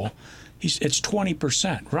terrible. It's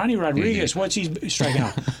 20%. Ronnie Rodriguez, what's he striking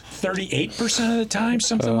out? 38% of the time,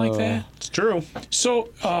 something like that. It's true. So,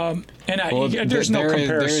 there's no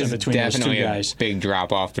comparison between those two guys. There's definitely a big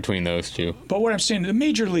drop off between those two. But what I'm saying, the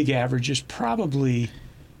major league average is probably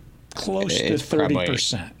close to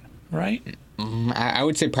 30%, right? I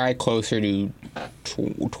would say probably closer to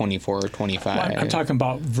 24 or 25. Well, I'm talking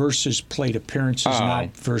about versus plate appearances,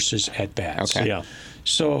 not versus at bats. Okay. Yeah.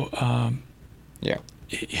 So Yeah.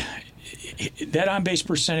 that on base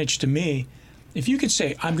percentage to me, if you could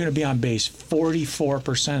say I'm going to be on base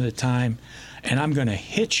 44% of the time, and I'm going to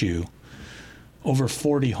hit you over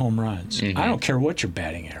 40 home runs, I don't care what your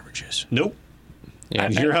batting average is, Nope. Yeah.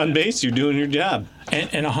 If you're on base, you're doing your job.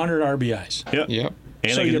 and 100 RBIs. Yep. Yep.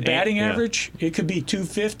 And So I your can- batting yeah. average, it could be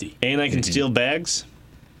 250. And I can steal bags.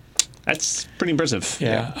 That's pretty impressive.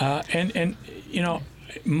 Yeah, and you know,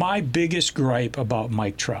 my biggest gripe about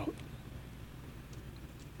Mike Trout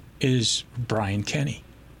is Brian Kenny.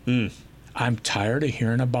 I'm tired of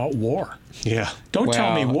hearing about WAR. Yeah. Don't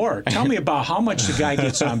tell me Well- WAR. Tell me about how much the guy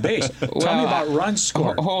gets on base. Tell me Well, about runs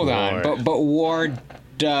scored. Hold on. War. But WAR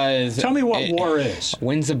does. Tell me what it- WAR is.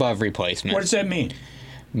 Wins above replacement. What does that mean?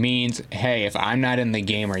 Means, hey, if I'm not in the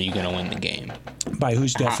game, are you going to win the game? By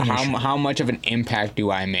whose definition? How much of an impact do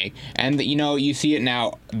I make? And, you know, you see it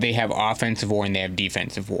now. They have offensive WAR and they have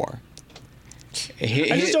defensive WAR. I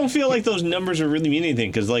just don't feel like those numbers are really mean anything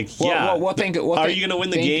because, like, are you going to win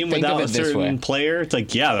the game without a certain player? It's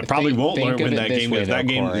like, yeah, they probably won't think of win it that this game way, because that though,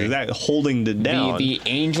 game Corey. is that holding it down. The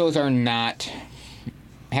Angels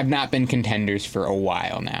have not been contenders for a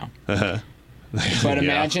while now. But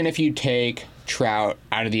imagine if you take Trout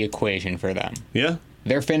out of the equation for them. Yeah.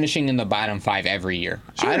 They're finishing in the bottom 5 every year.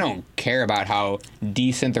 I don't care about how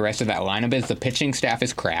decent the rest of that lineup is. The pitching staff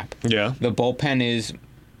is crap. Yeah. The bullpen is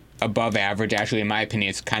above average. Actually, in my opinion,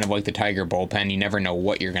 it's kind of like the Tiger bullpen. You never know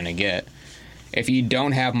what you're going to get. If you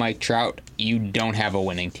don't have Mike Trout, you don't have a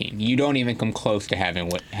winning team. You don't even come close to having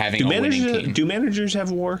a winning team. Do managers have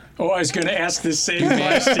WAR? Oh, I was going to ask the same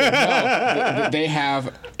question. No, they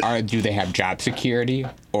have. Do they have job security,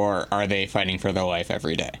 or are they fighting for their life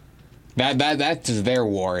every day? That's their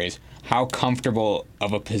war. Is how comfortable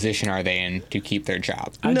of a position are they in to keep their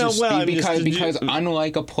job? Because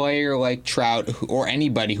unlike a player like Trout or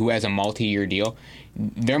anybody who has a multi-year deal,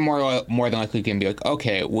 they're more than likely going to be like,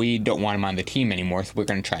 okay, we don't want him on the team anymore, so we're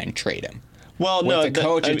going to try and trade him. Well, With the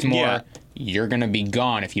coach, it's more, you're going to be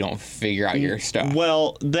gone if you don't figure out your stuff.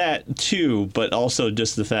 Well, that too, but also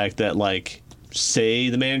just the fact that, like, say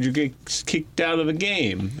the manager gets kicked out of a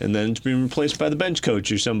game and then it's being replaced by the bench coach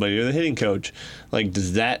or somebody or the hitting coach. Like,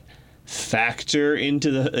 does that factor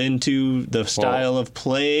into the style of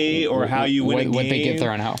play or how you win a game? What they get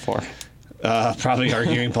thrown out for? Probably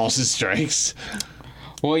arguing balls and strikes.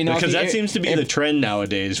 Well, you know, Because that seems to be the trend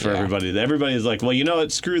nowadays for everybody. Everybody's like, well, you know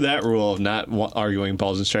what? Screw that rule of not arguing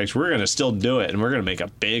balls and strikes. We're going to still do it, and we're going to make a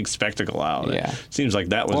big spectacle out of it. Yeah. Seems like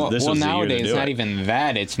that was well, the year to do it. nowadays, it's not even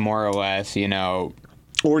that. It's more or less, you know,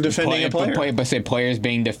 or defending a player. But say players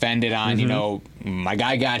being defended on, you know, my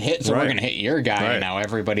guy got hit, so we're going to hit your guy. Right. And now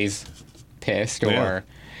everybody's pissed. Yeah. Or,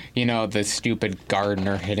 you know, the stupid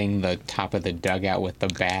Gardner hitting the top of the dugout with the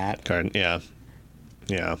bat.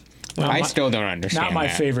 Yeah. I still don't understand Not my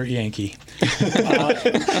that. favorite Yankee.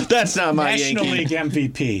 That's not my National Yankee. League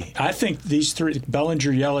MVP. I think these three,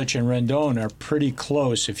 Bellinger, Yelich, and Rendon, are pretty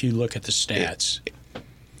close if you look at the stats.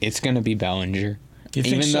 It's going to be Bellinger. You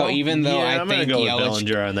think so? Even though Yeah, I I'm going to think go with Yelich,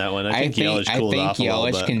 Bellinger on that one. I think Yelich cooled off a little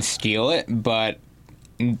Yelich bit. can steal it, but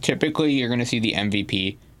typically you're going to see the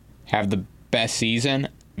MVP have the best season,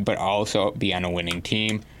 but also be on a winning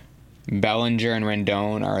team. Bellinger and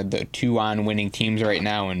Rendon are the two on winning teams right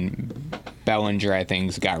now, and Bellinger, I think,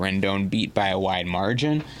 has got Rendon beat by a wide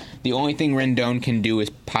margin. The only thing Rendon can do is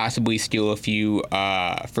possibly steal a few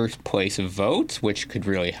first place votes, which could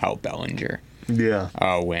really help Bellinger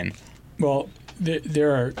win. Well,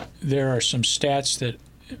 there are some stats that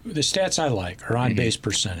the stats I like are on base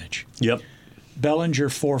percentage. Yep. Bellinger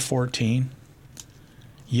 414,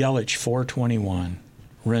 Yelich 421,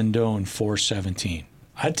 Rendon 417.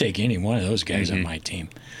 I'd take any one of those guys on my team.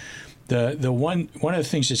 The one of the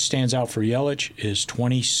things that stands out for Yelich is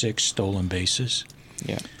 26 stolen bases.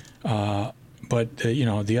 Yeah. But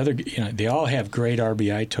the other, they all have great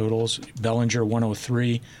RBI totals. Bellinger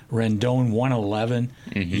 103, Rendon 111,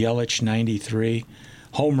 Yelich 93.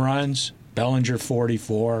 Home runs, Bellinger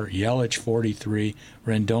 44, Yelich 43,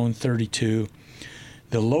 Rendon 32.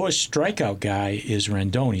 The lowest strikeout guy is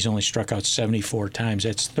Rendon. He's only struck out 74 times.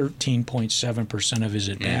 That's 13.7% of his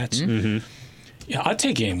at-bats. Yeah, I'll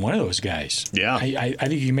take any one of those guys. Yeah. I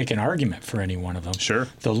think you can make an argument for any one of them. Sure.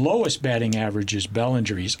 The lowest batting average is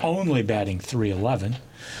Bellinger. He's only batting 311.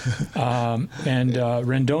 And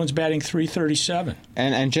Rendon's batting 337.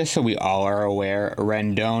 And just so we all are aware,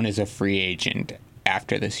 Rendon is a free agent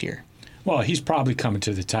after this year. Well, he's probably coming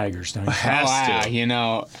to the Tigers, don't you? Has to. You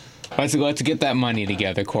know, Let's get that money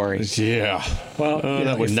together, Corey. Yeah. Well,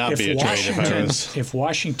 that would not be a trade if I was. If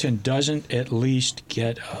Washington doesn't at least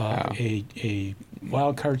get a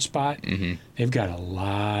wild card spot, they've got a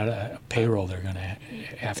lot of payroll they're going to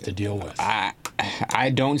have to deal with.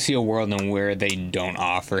 I don't see a world in where they don't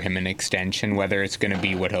offer him an extension, whether it's going to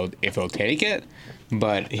be if he'll take it,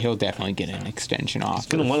 but he'll definitely get an extension offer. He's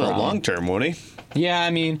going to want it long term, won't he? Yeah, I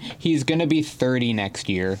mean, he's going to be 30 next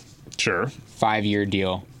year. Sure. 5-year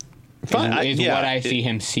deal. Fine. Is what I see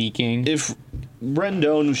him seeking. If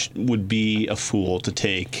Rendon would be a fool to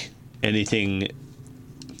take anything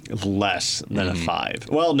less than a 5.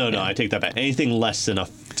 Well, no, I take that back. Anything less than a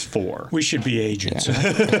 4. We should be agents.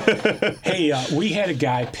 Hey, we had a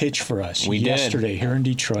guy pitch for us yesterday here in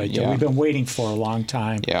Detroit that we've been waiting for a long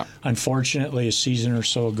time. Yeah. Unfortunately, a season or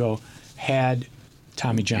so ago, had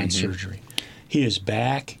Tommy John surgery. He is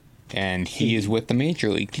back. And he is with the Major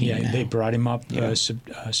League team. Yeah, now. they brought him up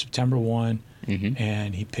September 1,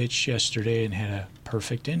 and he pitched yesterday and had a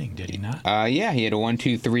perfect inning, did he not? Yeah, he had a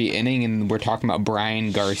 1-2-3 inning, and we're talking about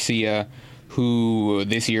Brian Garcia, who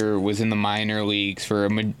this year was in the minor leagues for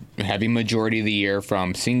a heavy majority of the year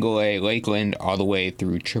from Single-A Lakeland all the way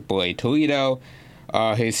through Triple-A Toledo.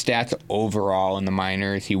 His stats overall in the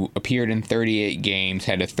minors, he appeared in 38 games,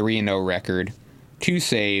 had a 3-0 record, 2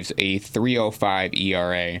 saves, a 3.05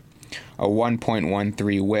 ERA, a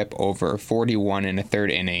 1.13 whip over 41 and a third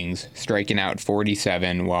innings, striking out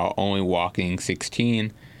 47 while only walking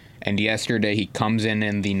 16. And yesterday he comes in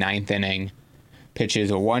the 9th inning,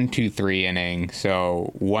 pitches a 1-2-3 inning,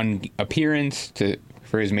 so 1 appearance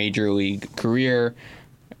for his major league career,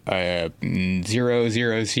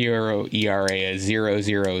 0.000 ERA, a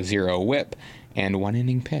 0.00 whip, and 1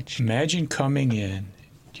 inning pitch. Imagine coming in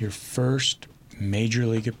your first major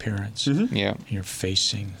league appearance. Yeah, and you're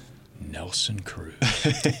facing Nelson Cruz.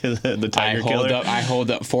 The Tiger Killer. I hold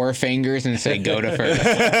up 4 fingers and say, go to first.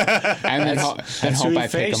 And then hope I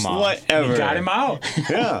pick him off. Whatever. He got him out.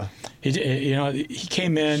 Yeah. He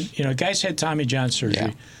came in. Guys had Tommy John surgery.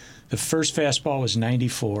 Yeah. The first fastball was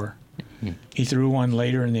 94. He threw one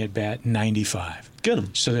later in the at-bat, 95.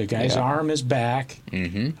 Good. So the guy's arm is back.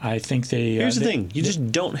 I think they... Here's the thing. You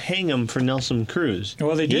just don't hang him for Nelson Cruz.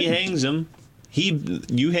 Well, they didn't. He hangs him.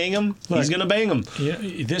 You hang him, he's going to bang him.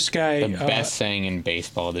 This guy... The best saying in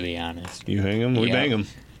baseball, to be honest. You hang him, we bang him.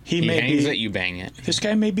 He hangs it, you bang it. This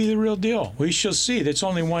guy may be the real deal. We shall see. That's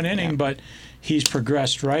only 1 inning, but he's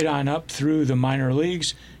progressed right on up through the minor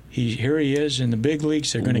leagues. Here he is in the big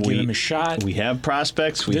leagues. They're going to give him a shot. We have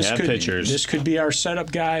prospects. We have pitchers. This could be our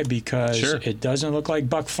setup guy because Sure. it doesn't look like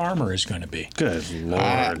Buck Farmer is going to be. Good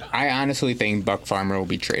Lord. I honestly think Buck Farmer will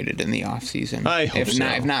be traded in the offseason. I hope so.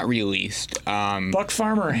 If not released. Buck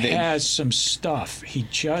Farmer has some stuff. He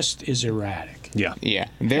just is erratic. Yeah. Yeah.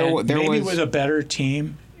 Maybe with a better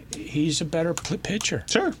team, he's a better pitcher.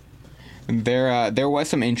 Sure. There was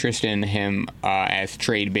some interest in him as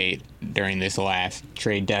trade bait during this last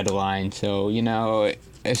trade deadline. So,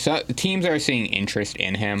 teams are seeing interest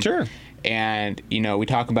in him. Sure. And, we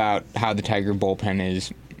talk about how the Tiger bullpen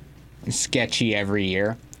is sketchy every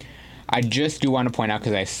year. I just do want to point out,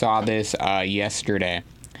 because I saw this yesterday.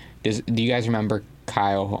 Do you guys remember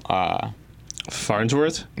Kyle?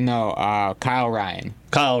 Farnsworth? No, Kyle Ryan.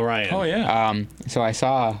 Kyle Ryan. Oh, yeah. So I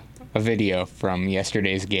saw a video from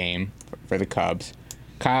yesterday's game for the Cubs.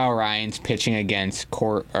 Kyle Ryan's pitching against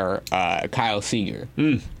Kyle Seager.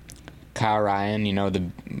 Kyle Ryan, the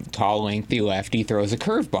tall, lengthy lefty, throws a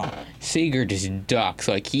curveball. Seager just ducks.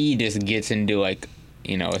 He just gets into, a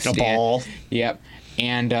ball. Yep.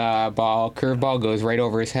 And curveball goes right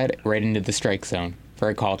over his head, right into the strike zone for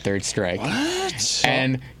a called third strike. What?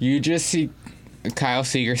 And you just see Kyle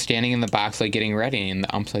Seager standing in the box, getting ready, and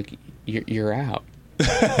the ump's like, you're out.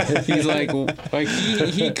 He's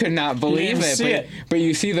he could not believe it. But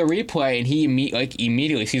you see the replay, and he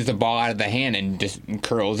immediately sees the ball out of the hand and just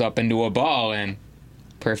curls up into a ball and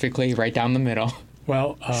perfectly right down the middle.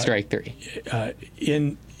 Well, strike 3.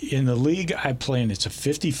 In the league I play in, it's a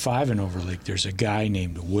 55 and over league. There's a guy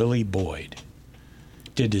named Willie Boyd.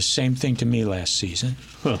 Did the same thing to me last season.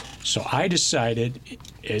 So I decided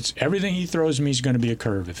it's everything he throws me is going to be a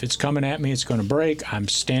curve. If it's coming at me, it's going to break. I'm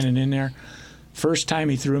standing in there. First time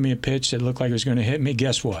he threw me a pitch that looked like it was going to hit me,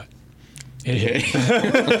 guess what? It hit me.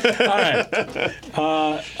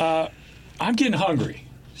 All right. I'm getting hungry.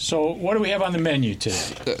 So what do we have on the menu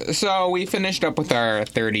today? So we finished up with our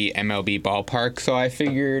 30 MLB ballpark, so I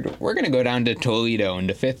figured we're going to go down to Toledo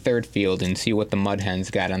into Fifth Third Field and see what the Mud Hens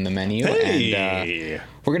got on the menu. Hey. And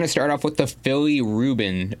we're going to start off with the Philly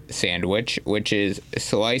Reuben sandwich, which is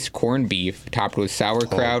sliced corned beef topped with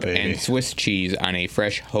sauerkraut and Swiss cheese on a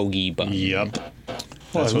fresh hoagie bun. Yep.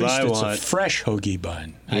 Well, That's at what least I it's want. a fresh hoagie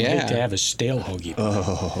bun. I'd Yeah. hate to have a stale hoagie bun.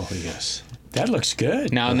 Oh, yes. That looks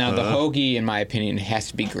good. Now the hoagie, in my opinion, has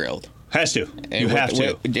to be grilled. Has to. You With- have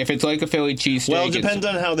to. If it's like a Philly cheesesteak, Well, it depends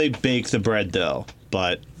on how they bake the bread, though.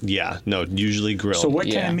 But, yeah, no, usually grilled. So what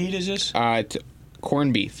kind Yeah. of meat is this? It's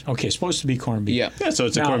corned beef. Okay, it's supposed to be corned beef. Yeah. Yeah, so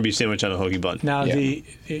it's a Now- corned beef sandwich on a hoagie bun. Now, Yeah.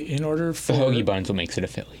 in order for The hoagie buns will makes it a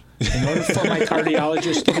Philly. in order for my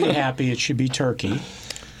cardiologist to be happy, it should be turkey.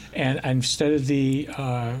 And instead of the We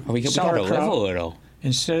gotta live a sauerkraut, little.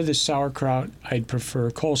 instead of the sauerkraut, I'd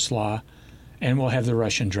prefer coleslaw, and we'll have the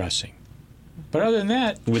Russian dressing. But other than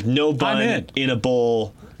that, With no bun in. a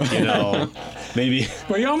bowl, maybe.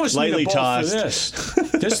 well, you almost Lightly need a bowl tossed. for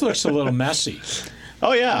this. This looks a little messy.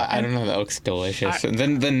 Oh, yeah. I don't know. That looks delicious. And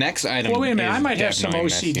then the next item. Well, wait a minute. is I might have some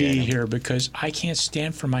definitely OCD messy item. here because I can't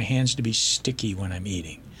stand for my hands to be sticky when I'm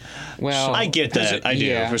eating. Well, I get that. I do.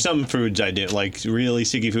 yeah. For some foods, I do. Like really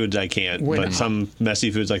sticky foods, I can't. When- but some messy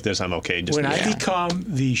foods like this, I'm okay. Just When I Yeah. become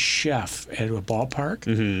the chef at a ballpark,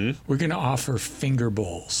 we're going to offer finger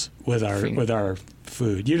bowls with our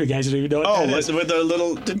food. You guys don't even know what that is. with the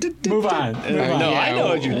little. Move on. Move on. No, I know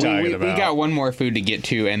what you're talking about. We got one more food to get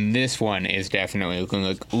to, and this one is definitely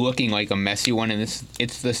looking like a messy one. And it's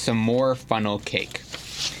the Samore funnel cake.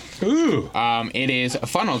 Ooh. It is a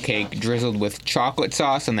funnel cake drizzled with chocolate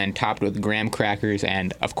sauce and then topped with graham crackers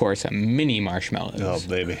and, of course, mini marshmallows. Oh,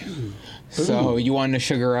 baby. So you wanted a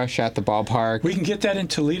sugar rush at the ballpark? We can get that in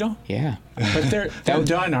Toledo? Yeah. But they're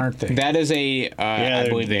done, aren't they? That is I they're-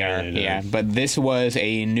 believe they yeah, are. they're Yeah. done. But this was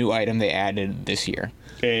a new item they added this year.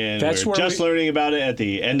 And That's we're where just learning about it at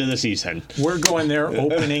the end of the season. We're going there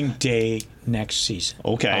opening day next season.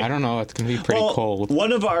 Okay. I don't know. It's going to be pretty Well, cold.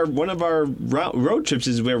 One of our road trips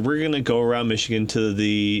is where we're going to go around Michigan to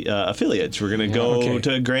the affiliates. We're going to go Okay.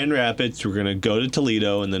 to Grand Rapids. We're going to go to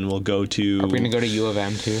Toledo, and then we'll go to. We're going to go to U of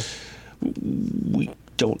M, too. We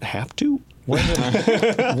don't have to. One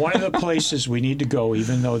of the places we need to go,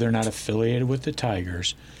 even though they're not affiliated with the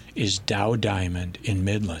Tigers, is Dow Diamond in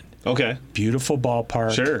Midland. Okay. Beautiful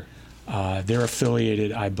ballpark. Sure. They're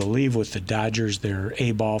affiliated, I believe, with the Dodgers. They're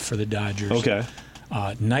A-ball for the Dodgers. Okay.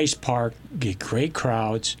 Nice park, get great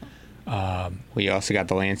crowds. We also got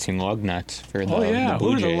the Lansing Lugnuts for the, Oh, yeah. the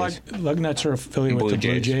Blue Ooh, the Jays. Lugnuts are affiliated with the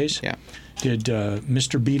Blue Jays. Yeah. Did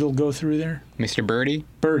Mr. Beetle go through there? Mr. Birdie?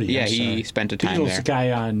 Birdie. Yeah, I'm he sorry. spent a time Beetle's there. the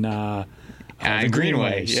guy on the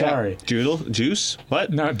Greenway. yeah. Sorry. Juice?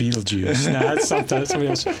 What? Not Beetlejuice. No, that's somebody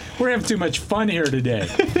else. We're having too much fun here today.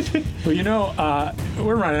 Well,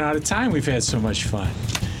 we're running out of time. We've had so much fun.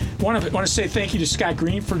 Want to say thank you to Scott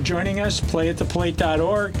Green for joining us,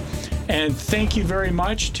 playattheplate.org. And thank you very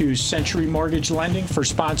much to Century Mortgage Lending for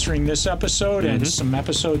sponsoring this episode and some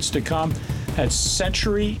episodes to come at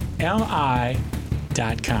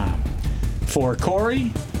centurymi.com. For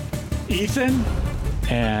Corey, Ethan,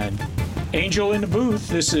 and Angel in the booth,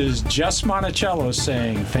 this is Jess Monticello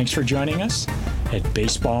saying thanks for joining us at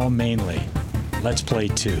Baseball Mainly. Let's play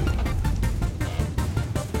two.